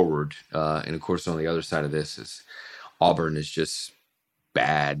you forward. And of course, on the other side of this is Auburn is just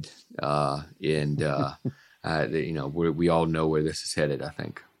bad, and we all know where this is headed, I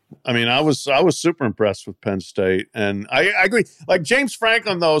think. I mean, I was super impressed with Penn State, and I agree. Like James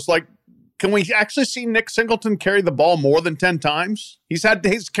Franklin, though, is like, can we actually see Nick Singleton carry the ball more than 10 times? He's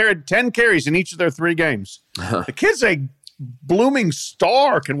carried 10 carries in each of their 3 games. The kid's a blooming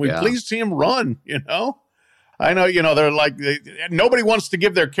star. Can we please see him run? I know. They're like nobody wants to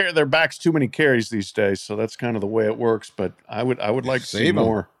give their backs too many carries these days, so that's kind of the way it works. But I would like to see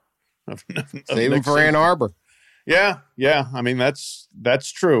more. Save him for Ann Arbor. Yeah. I mean, that's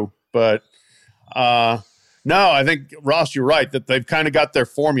true. But no, I think, Ross, you're right that they've kind of got their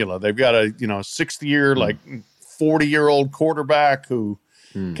formula. They've got a 6th year, like 40-year-old quarterback who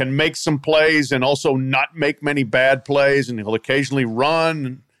can make some plays and also not make many bad plays, and he'll occasionally run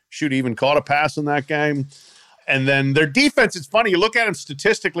and shoot. Even caught a pass in that game. And then their defense, it's funny. You look at them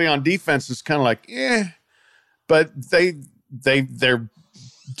statistically on defense, it's kind of like, but they're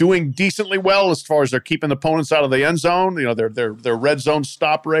doing decently well as far as they're keeping opponents out of the end zone. You know, their red zone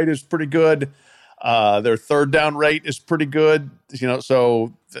stop rate is pretty good. Their third down rate is pretty good. You know,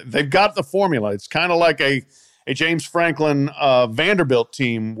 so they've got the formula. It's kind of like a James Franklin Vanderbilt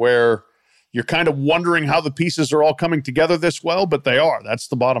team where you're kind of wondering how the pieces are all coming together this well, but they are. That's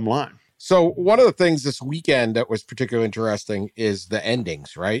the bottom line. So one of the things this weekend that was particularly interesting is the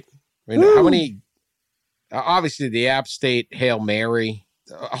endings, right? I mean, how many? Obviously, the App State Hail Mary,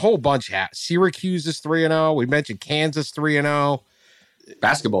 a whole bunch. Syracuse is 3-0. We mentioned Kansas 3-0.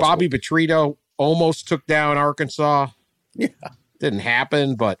 Basketball. Bobby Petrino almost took down Arkansas. Yeah, didn't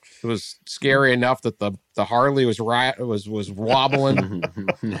happen, but it was scary enough that the Harley was wobbling.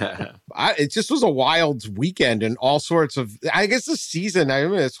 It just was a wild weekend and all sorts of. I guess this season, I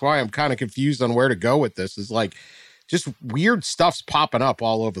mean, that's why I'm kind of confused on where to go with this. Is like just weird stuff's popping up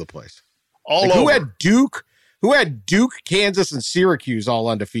all over the place. Who had Duke, Kansas, and Syracuse all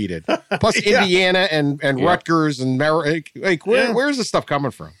undefeated, plus Indiana and Rutgers and where's this stuff coming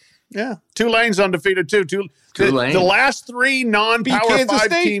from? Yeah, Tulane's undefeated too. Tulane. The last three non-Power 5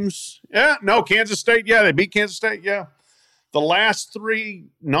 teams. Yeah, no, Kansas State. Yeah, they beat Kansas State. Yeah, the last three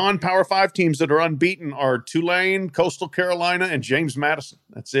non-Power 5 teams that are unbeaten are Tulane, Coastal Carolina, and James Madison.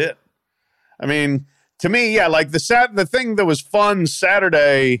 That's it. I mean, to me, like the thing that was fun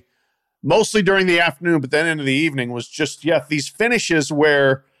Saturday, mostly during the afternoon, but then into the evening, was just these finishes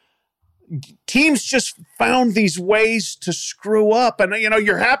where teams just found these ways to screw up. And, you know,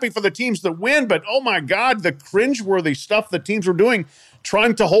 you're happy for the teams that win, but oh my God, the cringeworthy stuff that teams were doing,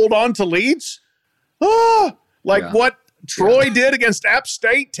 trying to hold on to leads. What Troy did against App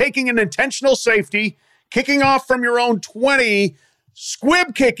State, taking an intentional safety, kicking off from your own 20,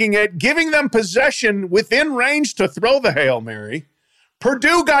 squib kicking it, giving them possession within range to throw the Hail Mary.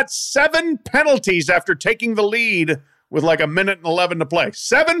 Purdue got 7 penalties after taking the lead with like 1:11 to play.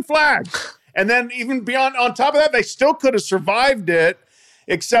 7 flags. And then even beyond, on top of that, they still could have survived it,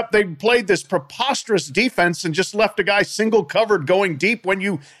 except they played this preposterous defense and just left a guy single covered going deep when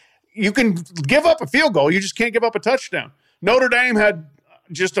you can give up a field goal. You just can't give up a touchdown. Notre Dame had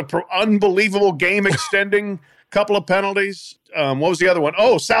just an unbelievable game extending couple of penalties. What was the other one?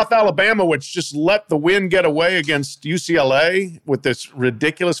 Oh, South Alabama, which just let the win get away against UCLA with this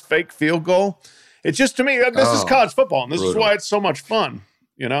ridiculous fake field goal. It's just, to me, this is college football, and this is why it's so much fun,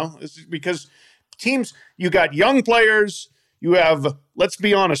 you know? This is because teams, you got young players, you have, let's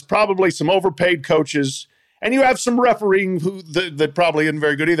be honest, probably some overpaid coaches, and you have some refereeing that probably isn't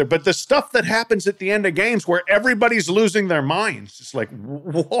very good either. But the stuff that happens at the end of games where everybody's losing their minds, it's like,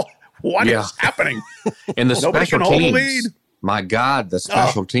 what is happening? And the special teams. My God, the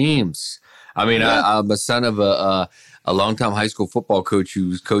special teams. I mean, I'm a son of a longtime high school football coach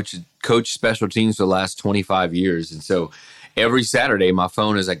who's coached special teams for the last 25 years. And so every Saturday, my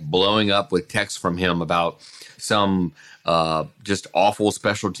phone is like blowing up with texts from him about some just awful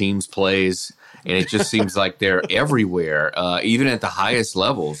special teams plays. And it just seems like they're everywhere, even at the highest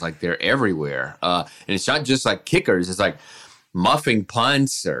levels, like they're everywhere. And it's not just like kickers. It's like muffing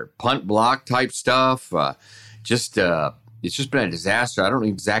punts or punt block type stuff. It's just been a disaster. I don't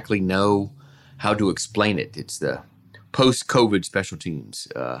exactly know how to explain it. It's the post-COVID special teams.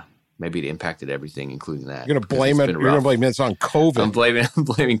 Maybe it impacted everything, including that. You're going to blame it. You're going to blame this on COVID. I'm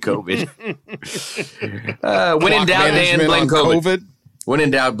blaming COVID. When in doubt, Dan, blame COVID. When in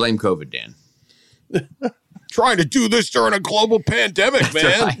doubt, blame COVID, Dan. Trying to do this during a global pandemic,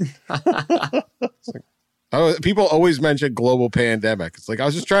 man. Right. People always mention global pandemic. It's like, I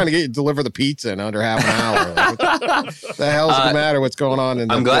was just trying to get you to deliver the pizza in under half an hour. Like, what the hell's the matter? What's going on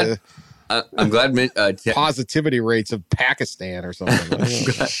in I'm glad positivity rates of Pakistan or something.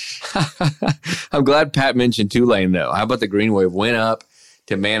 I'm glad Pat mentioned Tulane, though. How about the Green Wave went up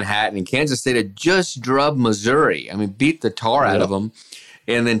to Manhattan, and Kansas State had just drubbed Missouri. I mean, beat the tar out of them.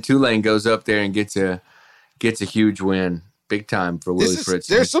 And then Tulane goes up there and gets a huge win. Big time for Willie Fritz.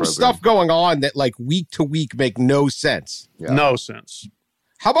 There's some stuff going on that like week to week make no sense. Yeah. No sense.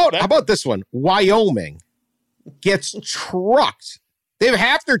 How about this one? Wyoming gets trucked. They have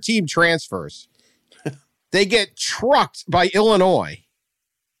half their team transfers. They get trucked by Illinois.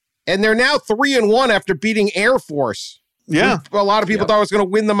 And they're now 3-1 after beating Air Force. Yeah. A lot of people thought was going to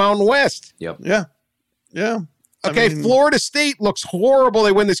win the Mountain West. Yep. Yeah. Yeah. Okay, Florida State looks horrible.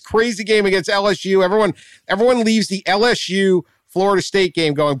 They win this crazy game against LSU. Everyone leaves the LSU Florida State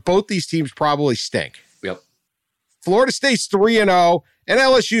game going, both these teams probably stink. Yep. Florida State's 3-0. And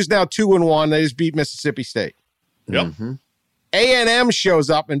LSU's now 2-1. They just beat Mississippi State. Yep. Mm-hmm. A&M shows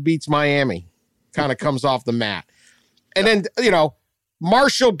up and beats Miami. Kind of comes off the mat. And then,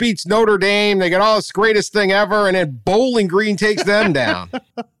 Marshall beats Notre Dame. They got all this greatest thing ever. And then Bowling Green takes them down.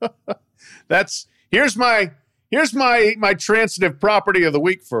 Here's my transitive property of the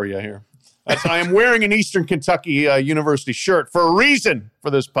week for you here. I am wearing an Eastern Kentucky University shirt for a reason for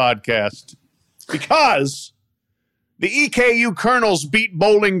this podcast. Because the EKU Colonels beat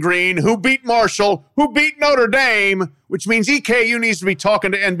Bowling Green, who beat Marshall, who beat Notre Dame, which means EKU needs to be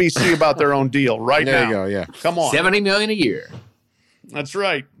talking to NBC about their own deal right now. There you go, yeah. Come on. $70 million a year. That's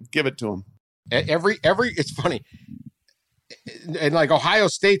right. Give it to them. It's funny. And like Ohio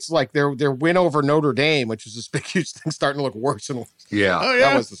State's like their win over Notre Dame, which was this big huge thing, starting to look worse and worse. Yeah. Oh, yeah.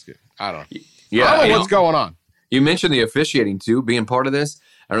 That was this good. I don't know. Yeah. I don't know what's going on. You mentioned the officiating too, being part of this.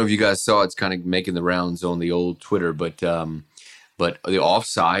 I don't know if you guys saw it's kind of making the rounds on the old Twitter, but the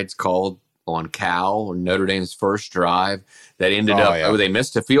offsides called on Cal or Notre Dame's first drive that ended they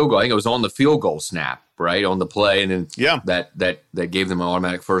missed a field goal. I think it was on the field goal snap, right, on the play, and then that gave them an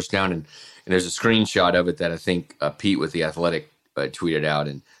automatic first down. And there's a screenshot of it that I think Pete with The Athletic tweeted out,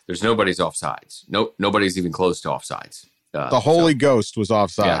 and there's nobody's offsides. Nobody's even close to offsides. The Holy Ghost was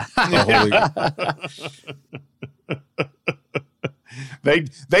offside. Yeah.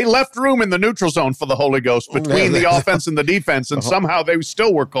 They left room in the neutral zone for the Holy Ghost between the offense and the defense, and somehow they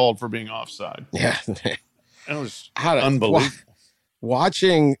still were called for being offside. Yeah. It was unbelievable.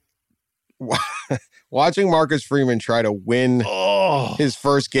 Watching Marcus Freeman try to win his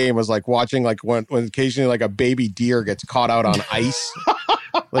first game was like watching like when occasionally like a baby deer gets caught out on ice.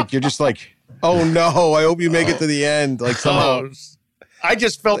 Like you're just like, oh no, I hope you make it to the end. Like somehow. I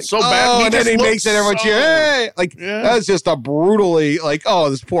just felt so bad. And then he makes it, everyone cheer. Hey! Like, that's just a brutally, like,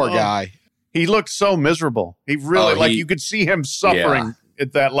 this poor guy. He looked so miserable. He really, you could see him suffering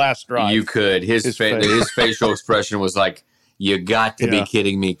at that last drive. You could. His facial expression was like, you got to be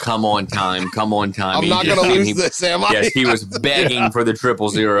kidding me. Come on time. I'm not going to lose this, am I? Yes, he was begging for the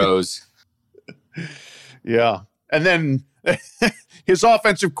 000s. Yeah. And then his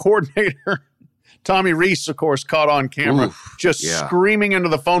offensive coordinator, Tommy Reese, of course, caught on camera, screaming into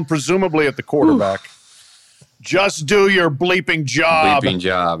the phone, presumably at the quarterback. Just do your bleeping job. Et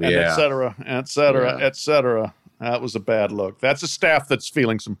cetera, et cetera, et cetera. That was a bad look. That's a staff that's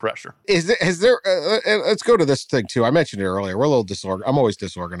feeling some pressure. Let's go to this thing, too. I mentioned it earlier. We're a little disorganized. I'm always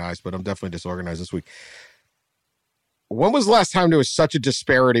disorganized, but I'm definitely disorganized this week. When was the last time there was such a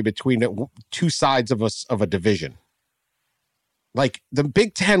disparity between two sides of a division? Like the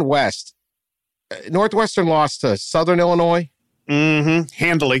Big Ten West, Northwestern lost to Southern Illinois. Mm-hmm.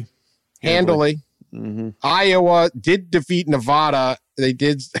 Handily. Mm-hmm. Iowa did defeat Nevada. They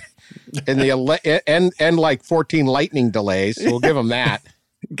did in the and like 14 lightning delays. So we'll give them that.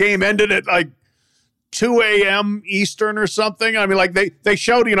 Game ended at like 2 a.m. Eastern or something. I mean, like they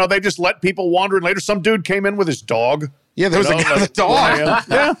showed, they just let people wander in later. Some dude came in with his dog. Yeah, there was a guy with a dog. Yeah.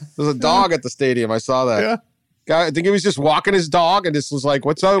 There was a dog at the stadium. I saw that. Yeah. Guy, I think he was just walking his dog and just was like,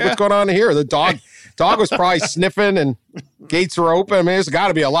 what's going on here? The dog was probably sniffing and gates were open. I mean, there's got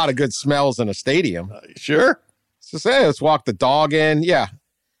to be a lot of good smells in a stadium. Sure. So say, let's walk the dog in. Yeah.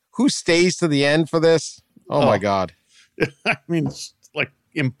 Who stays to the end for this? Oh my God. I mean, it's like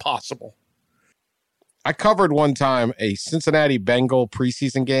impossible. I covered one time a Cincinnati Bengal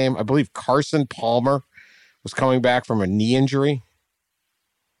preseason game. I believe Carson Palmer was coming back from a knee injury.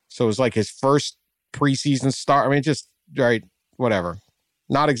 So it was like his first preseason start. I mean, just right, whatever.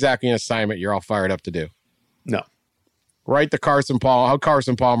 Not exactly an assignment you're all fired up to do. No. Right to Carson Palmer, how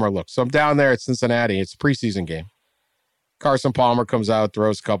Carson Palmer looks. So I'm down there at Cincinnati. It's a preseason game. Carson Palmer comes out,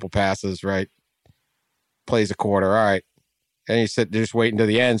 throws a couple passes, right? Plays a quarter. All right. And you sit just waiting to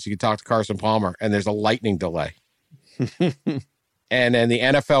the end so you can talk to Carson Palmer. And there's a lightning delay. And then the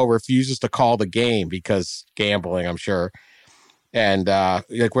NFL refuses to call the game because gambling, I'm sure. And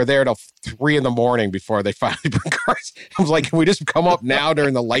we're there till 3 a.m. before they finally put Carson. I was like, can we just come up now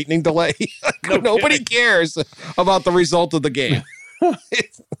during the lightning delay? Nobody cares about the result of the game.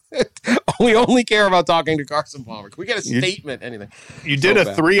 We only care about talking to Carson Palmer. Can we get a statement? Anything? You did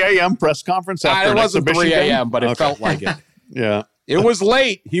a 3 a.m. press conference after it wasn't 3 a.m., but it felt like it. Yeah. It was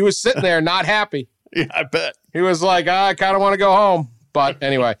late. He was sitting there not happy. Yeah, I bet. He was like, I kind of want to go home. But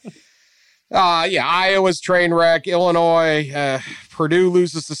anyway. Iowa's train wreck. Illinois, Purdue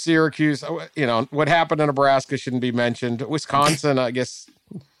loses to Syracuse. What happened in Nebraska shouldn't be mentioned. Wisconsin, I guess,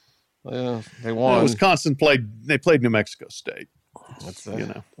 they won. Wisconsin played New Mexico State.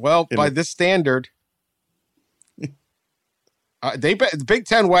 Well, by this standard, The Big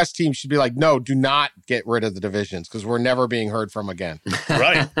Ten West team should be like, no, do not get rid of the divisions because we're never being heard from again.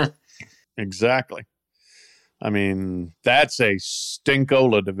 Right. Exactly. I mean, that's a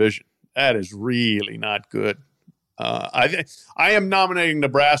stinkola division. That is really not good. I am nominating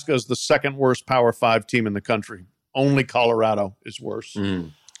Nebraska as the second worst Power 5 team in the country. Only Colorado is worse.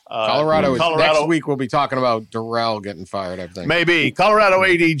 Colorado next week we'll be talking about Durrell getting fired, I think. Maybe. Colorado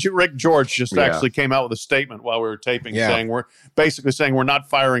AD Rick George just actually came out with a statement while we were taping saying we're not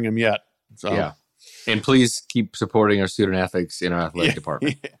firing him yet. So. Yeah. And please keep supporting our student athletes in our athletic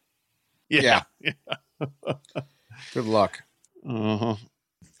department. Yeah. Good luck. Uh-huh.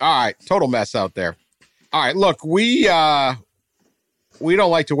 All right. Total mess out there. All right. Look, we don't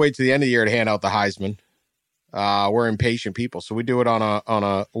like to wait to the end of the year to hand out the Heisman. We're impatient people, so we do it on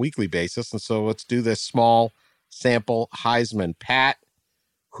a weekly basis. And so let's do this small sample Heisman. Pat,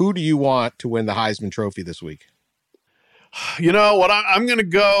 who do you want to win the Heisman Trophy this week? You know what? I'm going to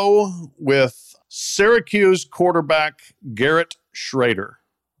go with Syracuse quarterback Garrett Schrader.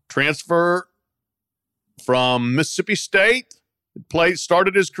 Transfer from Mississippi State.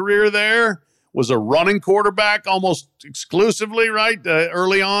 Started his career there. Was a running quarterback almost exclusively, right,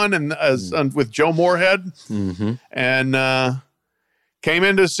 early on, and with Joe Moorhead. Mm-hmm. And came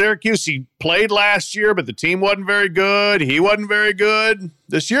into Syracuse. He played last year, but the team wasn't very good. He wasn't very good.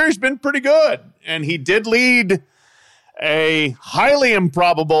 This year he's been pretty good. And he did lead a highly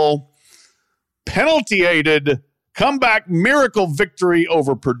improbable, penalty-aided comeback miracle victory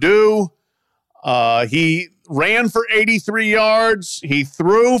over Purdue. He ran for 83 yards. He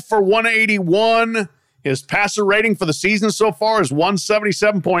threw for 181. His passer rating for the season so far is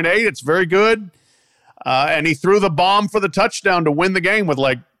 177.8. It's very good. And he threw the bomb for the touchdown to win the game with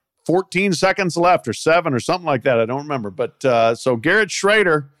like 14 seconds left or 7 or something like that. I don't remember. But so Garrett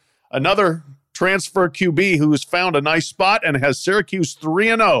Schrader, another transfer QB who's found a nice spot and has Syracuse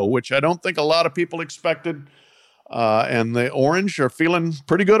 3-0, which I don't think a lot of people expected. And the Orange are feeling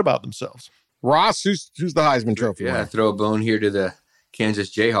pretty good about themselves. Ross, who's the Heisman Trophy winner? Throw a bone here to the Kansas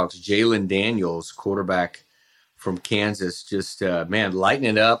Jayhawks. Jalen Daniels, quarterback from Kansas, just, lighting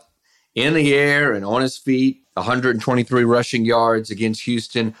it up in the air and on his feet. 123 rushing yards against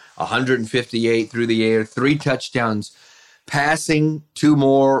Houston, 158 through the air, 3 touchdowns passing, 2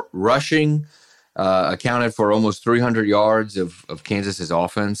 more rushing, accounted for almost 300 yards of Kansas's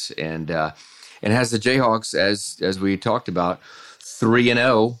offense, and has the Jayhawks, as we talked about,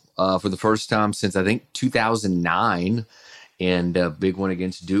 3-0. For the first time since, I think, 2009, and a big one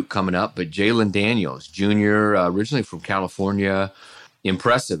against Duke coming up. But Jalen Daniels, Jr., originally from California,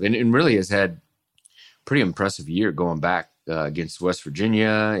 impressive, and really has had pretty impressive year going back against West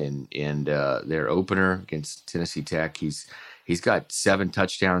Virginia and their opener against Tennessee Tech. He's got 7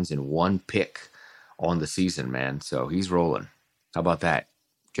 touchdowns and 1 pick on the season, man. So he's rolling. How about that,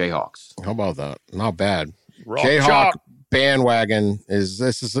 Jayhawks? How about that? Not bad. Jayhawk Chalk bandwagon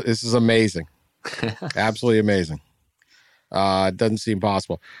is amazing. Absolutely amazing. It doesn't seem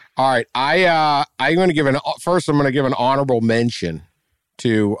possible. All right. I'm going to give an honorable mention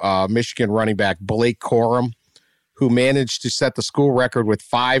to Michigan running back Blake Corum, who managed to set the school record with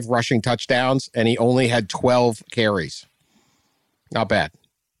 5 rushing touchdowns, and he only had 12 carries. Not bad.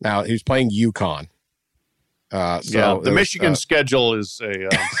 Now, he was playing UConn. The Michigan schedule is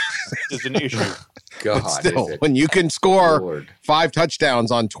an issue. God, but still, when you can score 5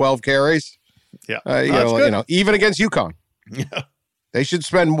 touchdowns on 12 carries, even against UConn, they should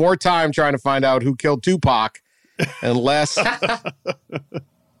spend more time trying to find out who killed Tupac and less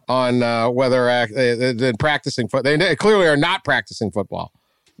on whether than practicing football. They clearly are not practicing football.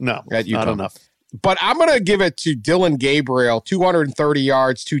 No, at UConn. Not enough. But I'm going to give it to Dylan Gabriel, 230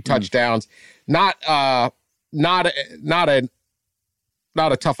 yards, 2 touchdowns. Not a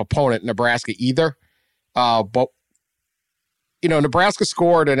tough opponent, Nebraska either. But Nebraska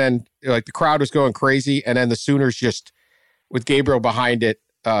scored, and then the crowd was going crazy, and then the Sooners just, with Gabriel behind it,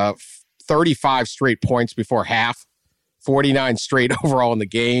 35 straight points before half, 49 straight overall in the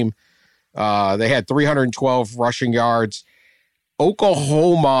game. They had 312 rushing yards.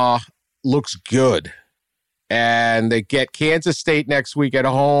 Oklahoma looks good, and they get Kansas State next week at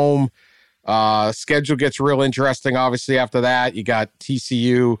home. Schedule gets real interesting. Obviously, after that, you got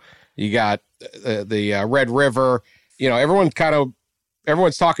TCU, you got the Red River. Everyone's talking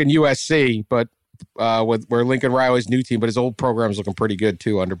USC, but with where Lincoln Riley's new team, but his old program's looking pretty good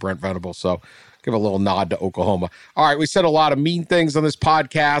too under Brent Venables. So give a little nod to Oklahoma. All right, we said a lot of mean things on this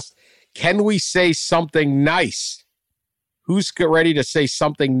podcast. Can we say something nice? Who's ready to say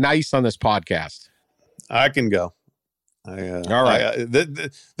something nice on this podcast? I can go. All right.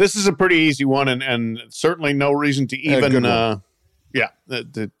 This is a pretty easy one, and certainly no reason to even Yeah,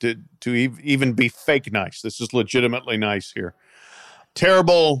 to even be fake nice. This is legitimately nice here.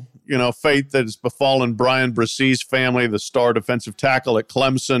 Terrible, fate that has befallen Brian Bressee's family, the star defensive tackle at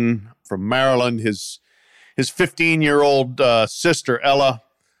Clemson from Maryland. His 15-year-old sister, Ella,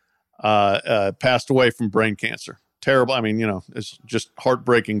 passed away from brain cancer. Terrible. I mean, it's just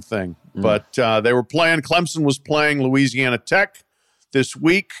heartbreaking thing. But Clemson was playing Louisiana Tech this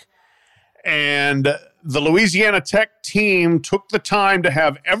week, and the Louisiana Tech team took the time to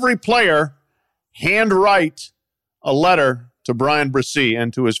have every player handwrite a letter to Brian Bresee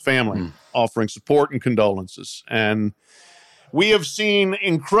and to his family, offering support and condolences. And we have seen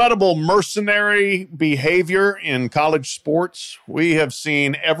incredible mercenary behavior in college sports. We have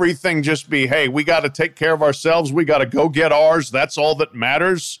seen everything just be, hey, we got to take care of ourselves. We got to go get ours. That's all that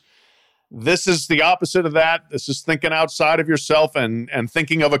matters. This is the opposite of that. This is thinking outside of yourself and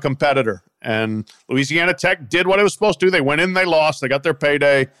thinking of a competitor. And Louisiana Tech did what it was supposed to do. They went in, they lost. They got their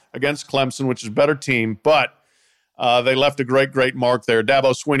payday against Clemson, which is a better team. But they left a great, great mark there.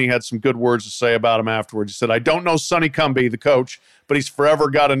 Dabo Swinney had some good words to say about him afterwards. He said, I don't know Sonny Cumbie, the coach, but he's forever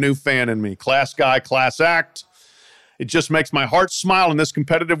got a new fan in me. Class guy, class act. It just makes my heart smile in this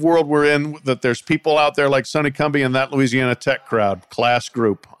competitive world we're in that there's people out there like Sonny Cumbie and that Louisiana Tech crowd. Class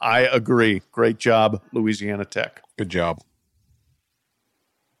group. I agree. Great job, Louisiana Tech. Good job.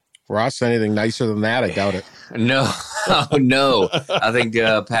 Ross, anything nicer than that? I doubt it. No. No. I think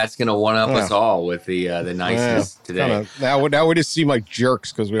Pat's going to one-up us all with the niceness today. Now we just seem like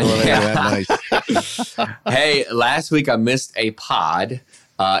jerks because we don't want that nice. Hey, last week I missed a pod,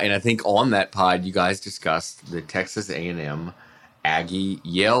 and I think on that pod you guys discussed the Texas A&M Aggie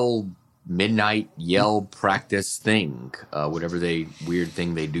midnight yell practice thing, whatever weird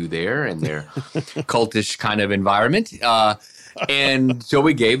thing they do there in their cultish kind of environment. And so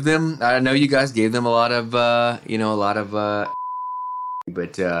we gave them, I know you guys gave them a lot of, but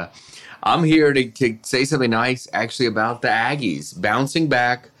I'm here to say something nice actually about the Aggies bouncing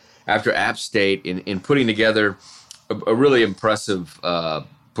back after App State in putting together a really impressive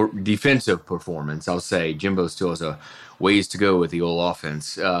defensive performance. I'll say Jimbo still has a ways to go with the old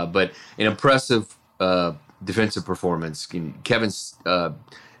offense, but an impressive defensive performance. Kevin's,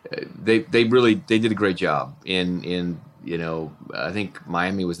 they did a great job in I think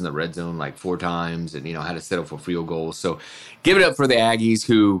Miami was in the red zone like 4 times and, had to settle for field goals. So give it up for the Aggies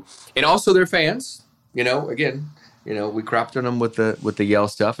and also their fans, again, we crapped on them with the yell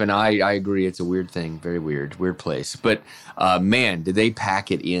stuff. And I agree. It's a weird thing. Very weird place. But man, did they pack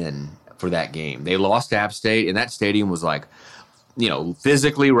it in for that game. They lost App State and that stadium was like,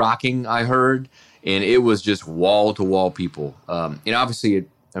 physically rocking, I heard. And it was just wall to wall people. Obviously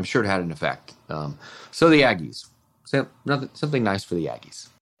I'm sure it had an effect. So the Aggies. Something nice for the Aggies.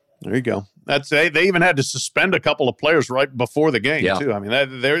 There you go. They even had to suspend a couple of players right before the game, too. I mean,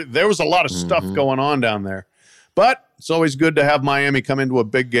 there was a lot of stuff going on down there. But it's always good to have Miami come into a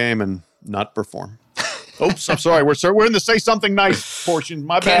big game and not perform. Oops, I'm sorry. We're in the say something nice portion.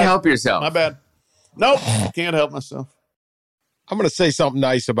 My bad. Can't help yourself. My bad. Nope, can't help myself. I'm going to say something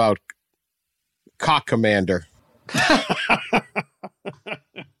nice about Cock Commander.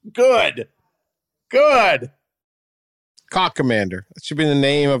 Good. Cock Commander. That should be the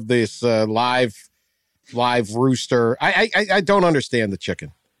name of this live rooster. I don't understand the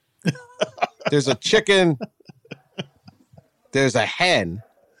chicken. There's a chicken. There's a hen.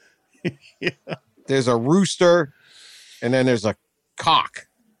 Yeah. There's a rooster, and then there's a cock.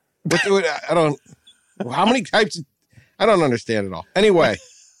 I don't. How many types? I don't understand it all. Anyway,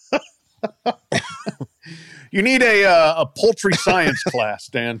 you need a poultry science class,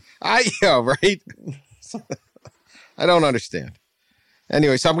 Dan. Right. I don't understand.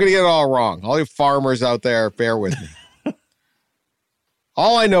 Anyway, so I'm going to get it all wrong. All you farmers out there, bear with me.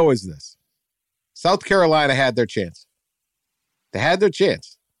 All I know is this. South Carolina had their chance. They had their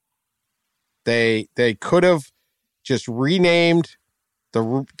chance. They could have just renamed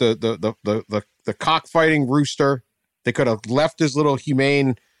the cockfighting rooster. They could have left his little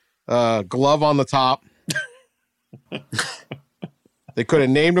humane glove on the top. They could have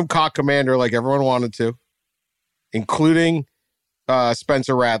named him Cock Commander like everyone wanted to, including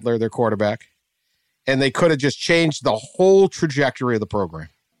Spencer Rattler, their quarterback. And they could have just changed the whole trajectory of the program.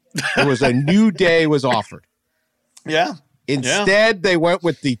 It was a new day was offered. Yeah. Instead, they went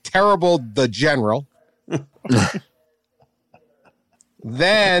with the terrible The General.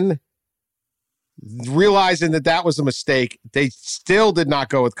 Then, realizing that was a mistake, they still did not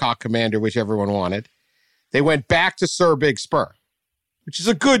go with Cock Commander, which everyone wanted. They went back to Sir Big Spur, which is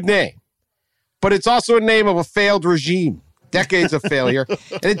a good name. But it's also a name of a failed regime, decades of failure.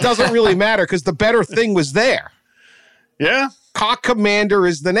 And it doesn't really matter because the better thing was there. Yeah. Cock Commander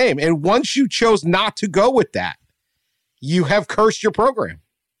is the name. And once you chose not to go with that, you have cursed your program.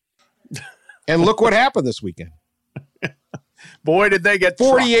 And look what happened this weekend. Boy, did they get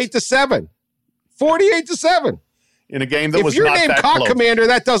 48-7. 48-7. In a game that was not that close. not If you're named Cock Commander,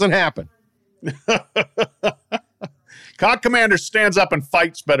 that doesn't happen. Cock Commander stands up and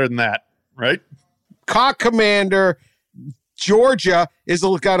fights better than that, right? Cock Commander, Georgia has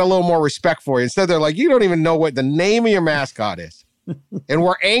got a little more respect for you. Instead, they're like, you don't even know what the name of your mascot is. And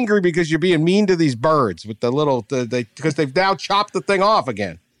we're angry because you're being mean to these birds with the little, because they've now chopped the thing off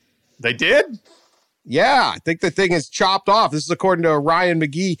again. They did? Yeah, I think the thing is chopped off. This is according to a Ryan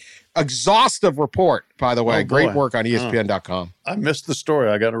McGee exhaustive report, by the way. Oh, great work on ESPN.com. I missed the story.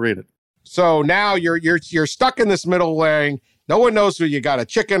 I got to read it. So now you're stuck in this middle lane. No one knows who you got, a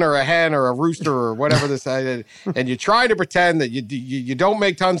chicken or a hen or a rooster or whatever this is. And you're trying to pretend that you don't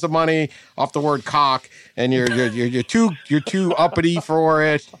make tons of money off the word cock, and you're too uppity for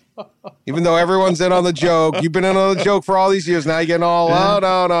it. Even though everyone's in on the joke, you've been in on the joke for all these years. Now you're getting all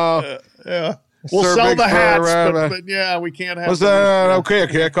no. Yeah. We'll Sir sell Big the hats, Fur, but yeah, we can't have.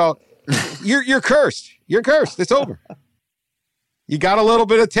 Okay. I call. You're cursed. You're cursed. It's over. You got a little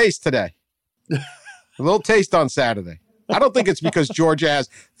bit of taste today. A little taste on Saturday. I don't think it's because Georgia has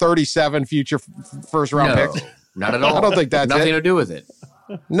 37 future first round picks. Not at all. I don't think that's nothing to do with it.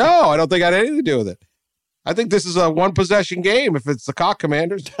 No, I don't think it had anything to do with it. I think this is a one possession game if it's the Cock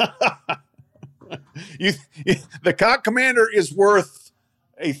Commanders. The Cock Commander is worth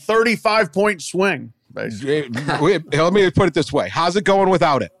a 35-point swing. Basically. Let me put it this way. How's it going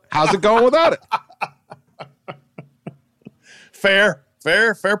without it? How's it going without it? Fair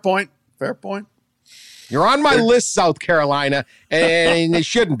point. Fair point. You're on my list, South Carolina, and it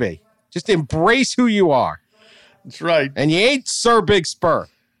shouldn't be. Just embrace who you are. That's right. And you ain't Sir Big Spur.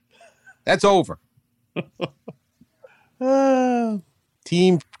 That's over.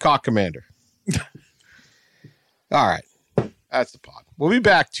 Team Cock Commander. All right. That's the pod. We'll be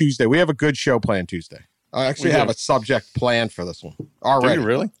back Tuesday. We have a good show planned Tuesday. I actually have a subject planned for this one already. Do you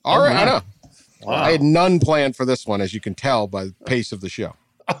really? All right, I know. Wow. I had none planned for this one, as you can tell by the pace of the show.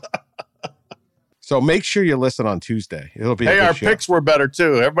 So make sure you listen on Tuesday. It'll be a good our show. picks were better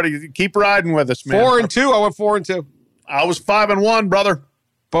too. Everybody keep riding with us, man. 4-2. I went 4-2. I was 5-1, brother.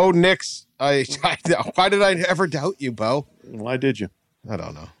 Bo Nix. Why did I ever doubt you, Bo? Why did you? I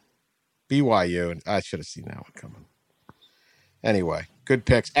don't know. BYU, and I should have seen that one coming. Anyway, good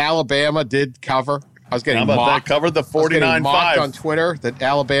picks. Alabama did cover. I was getting mocked. That covered the 49-5 mocked on Twitter that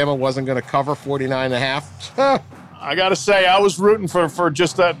Alabama wasn't going to cover 49.5. I got to say, I was rooting for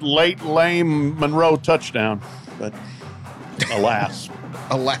just that late, lame Monroe touchdown. But alas.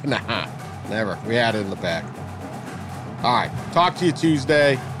 Nah, never. We had it in the bag. All right. Talk to you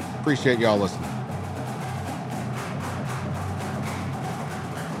Tuesday. Appreciate y'all listening.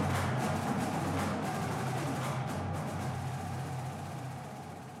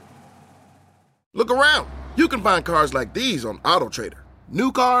 Look around. You can find cars like these on AutoTrader.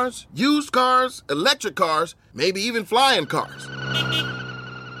 New cars, used cars, electric cars, maybe even flying cars.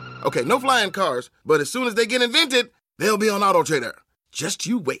 Okay, no flying cars, but as soon as they get invented, they'll be on AutoTrader. Just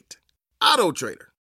you wait. AutoTrader.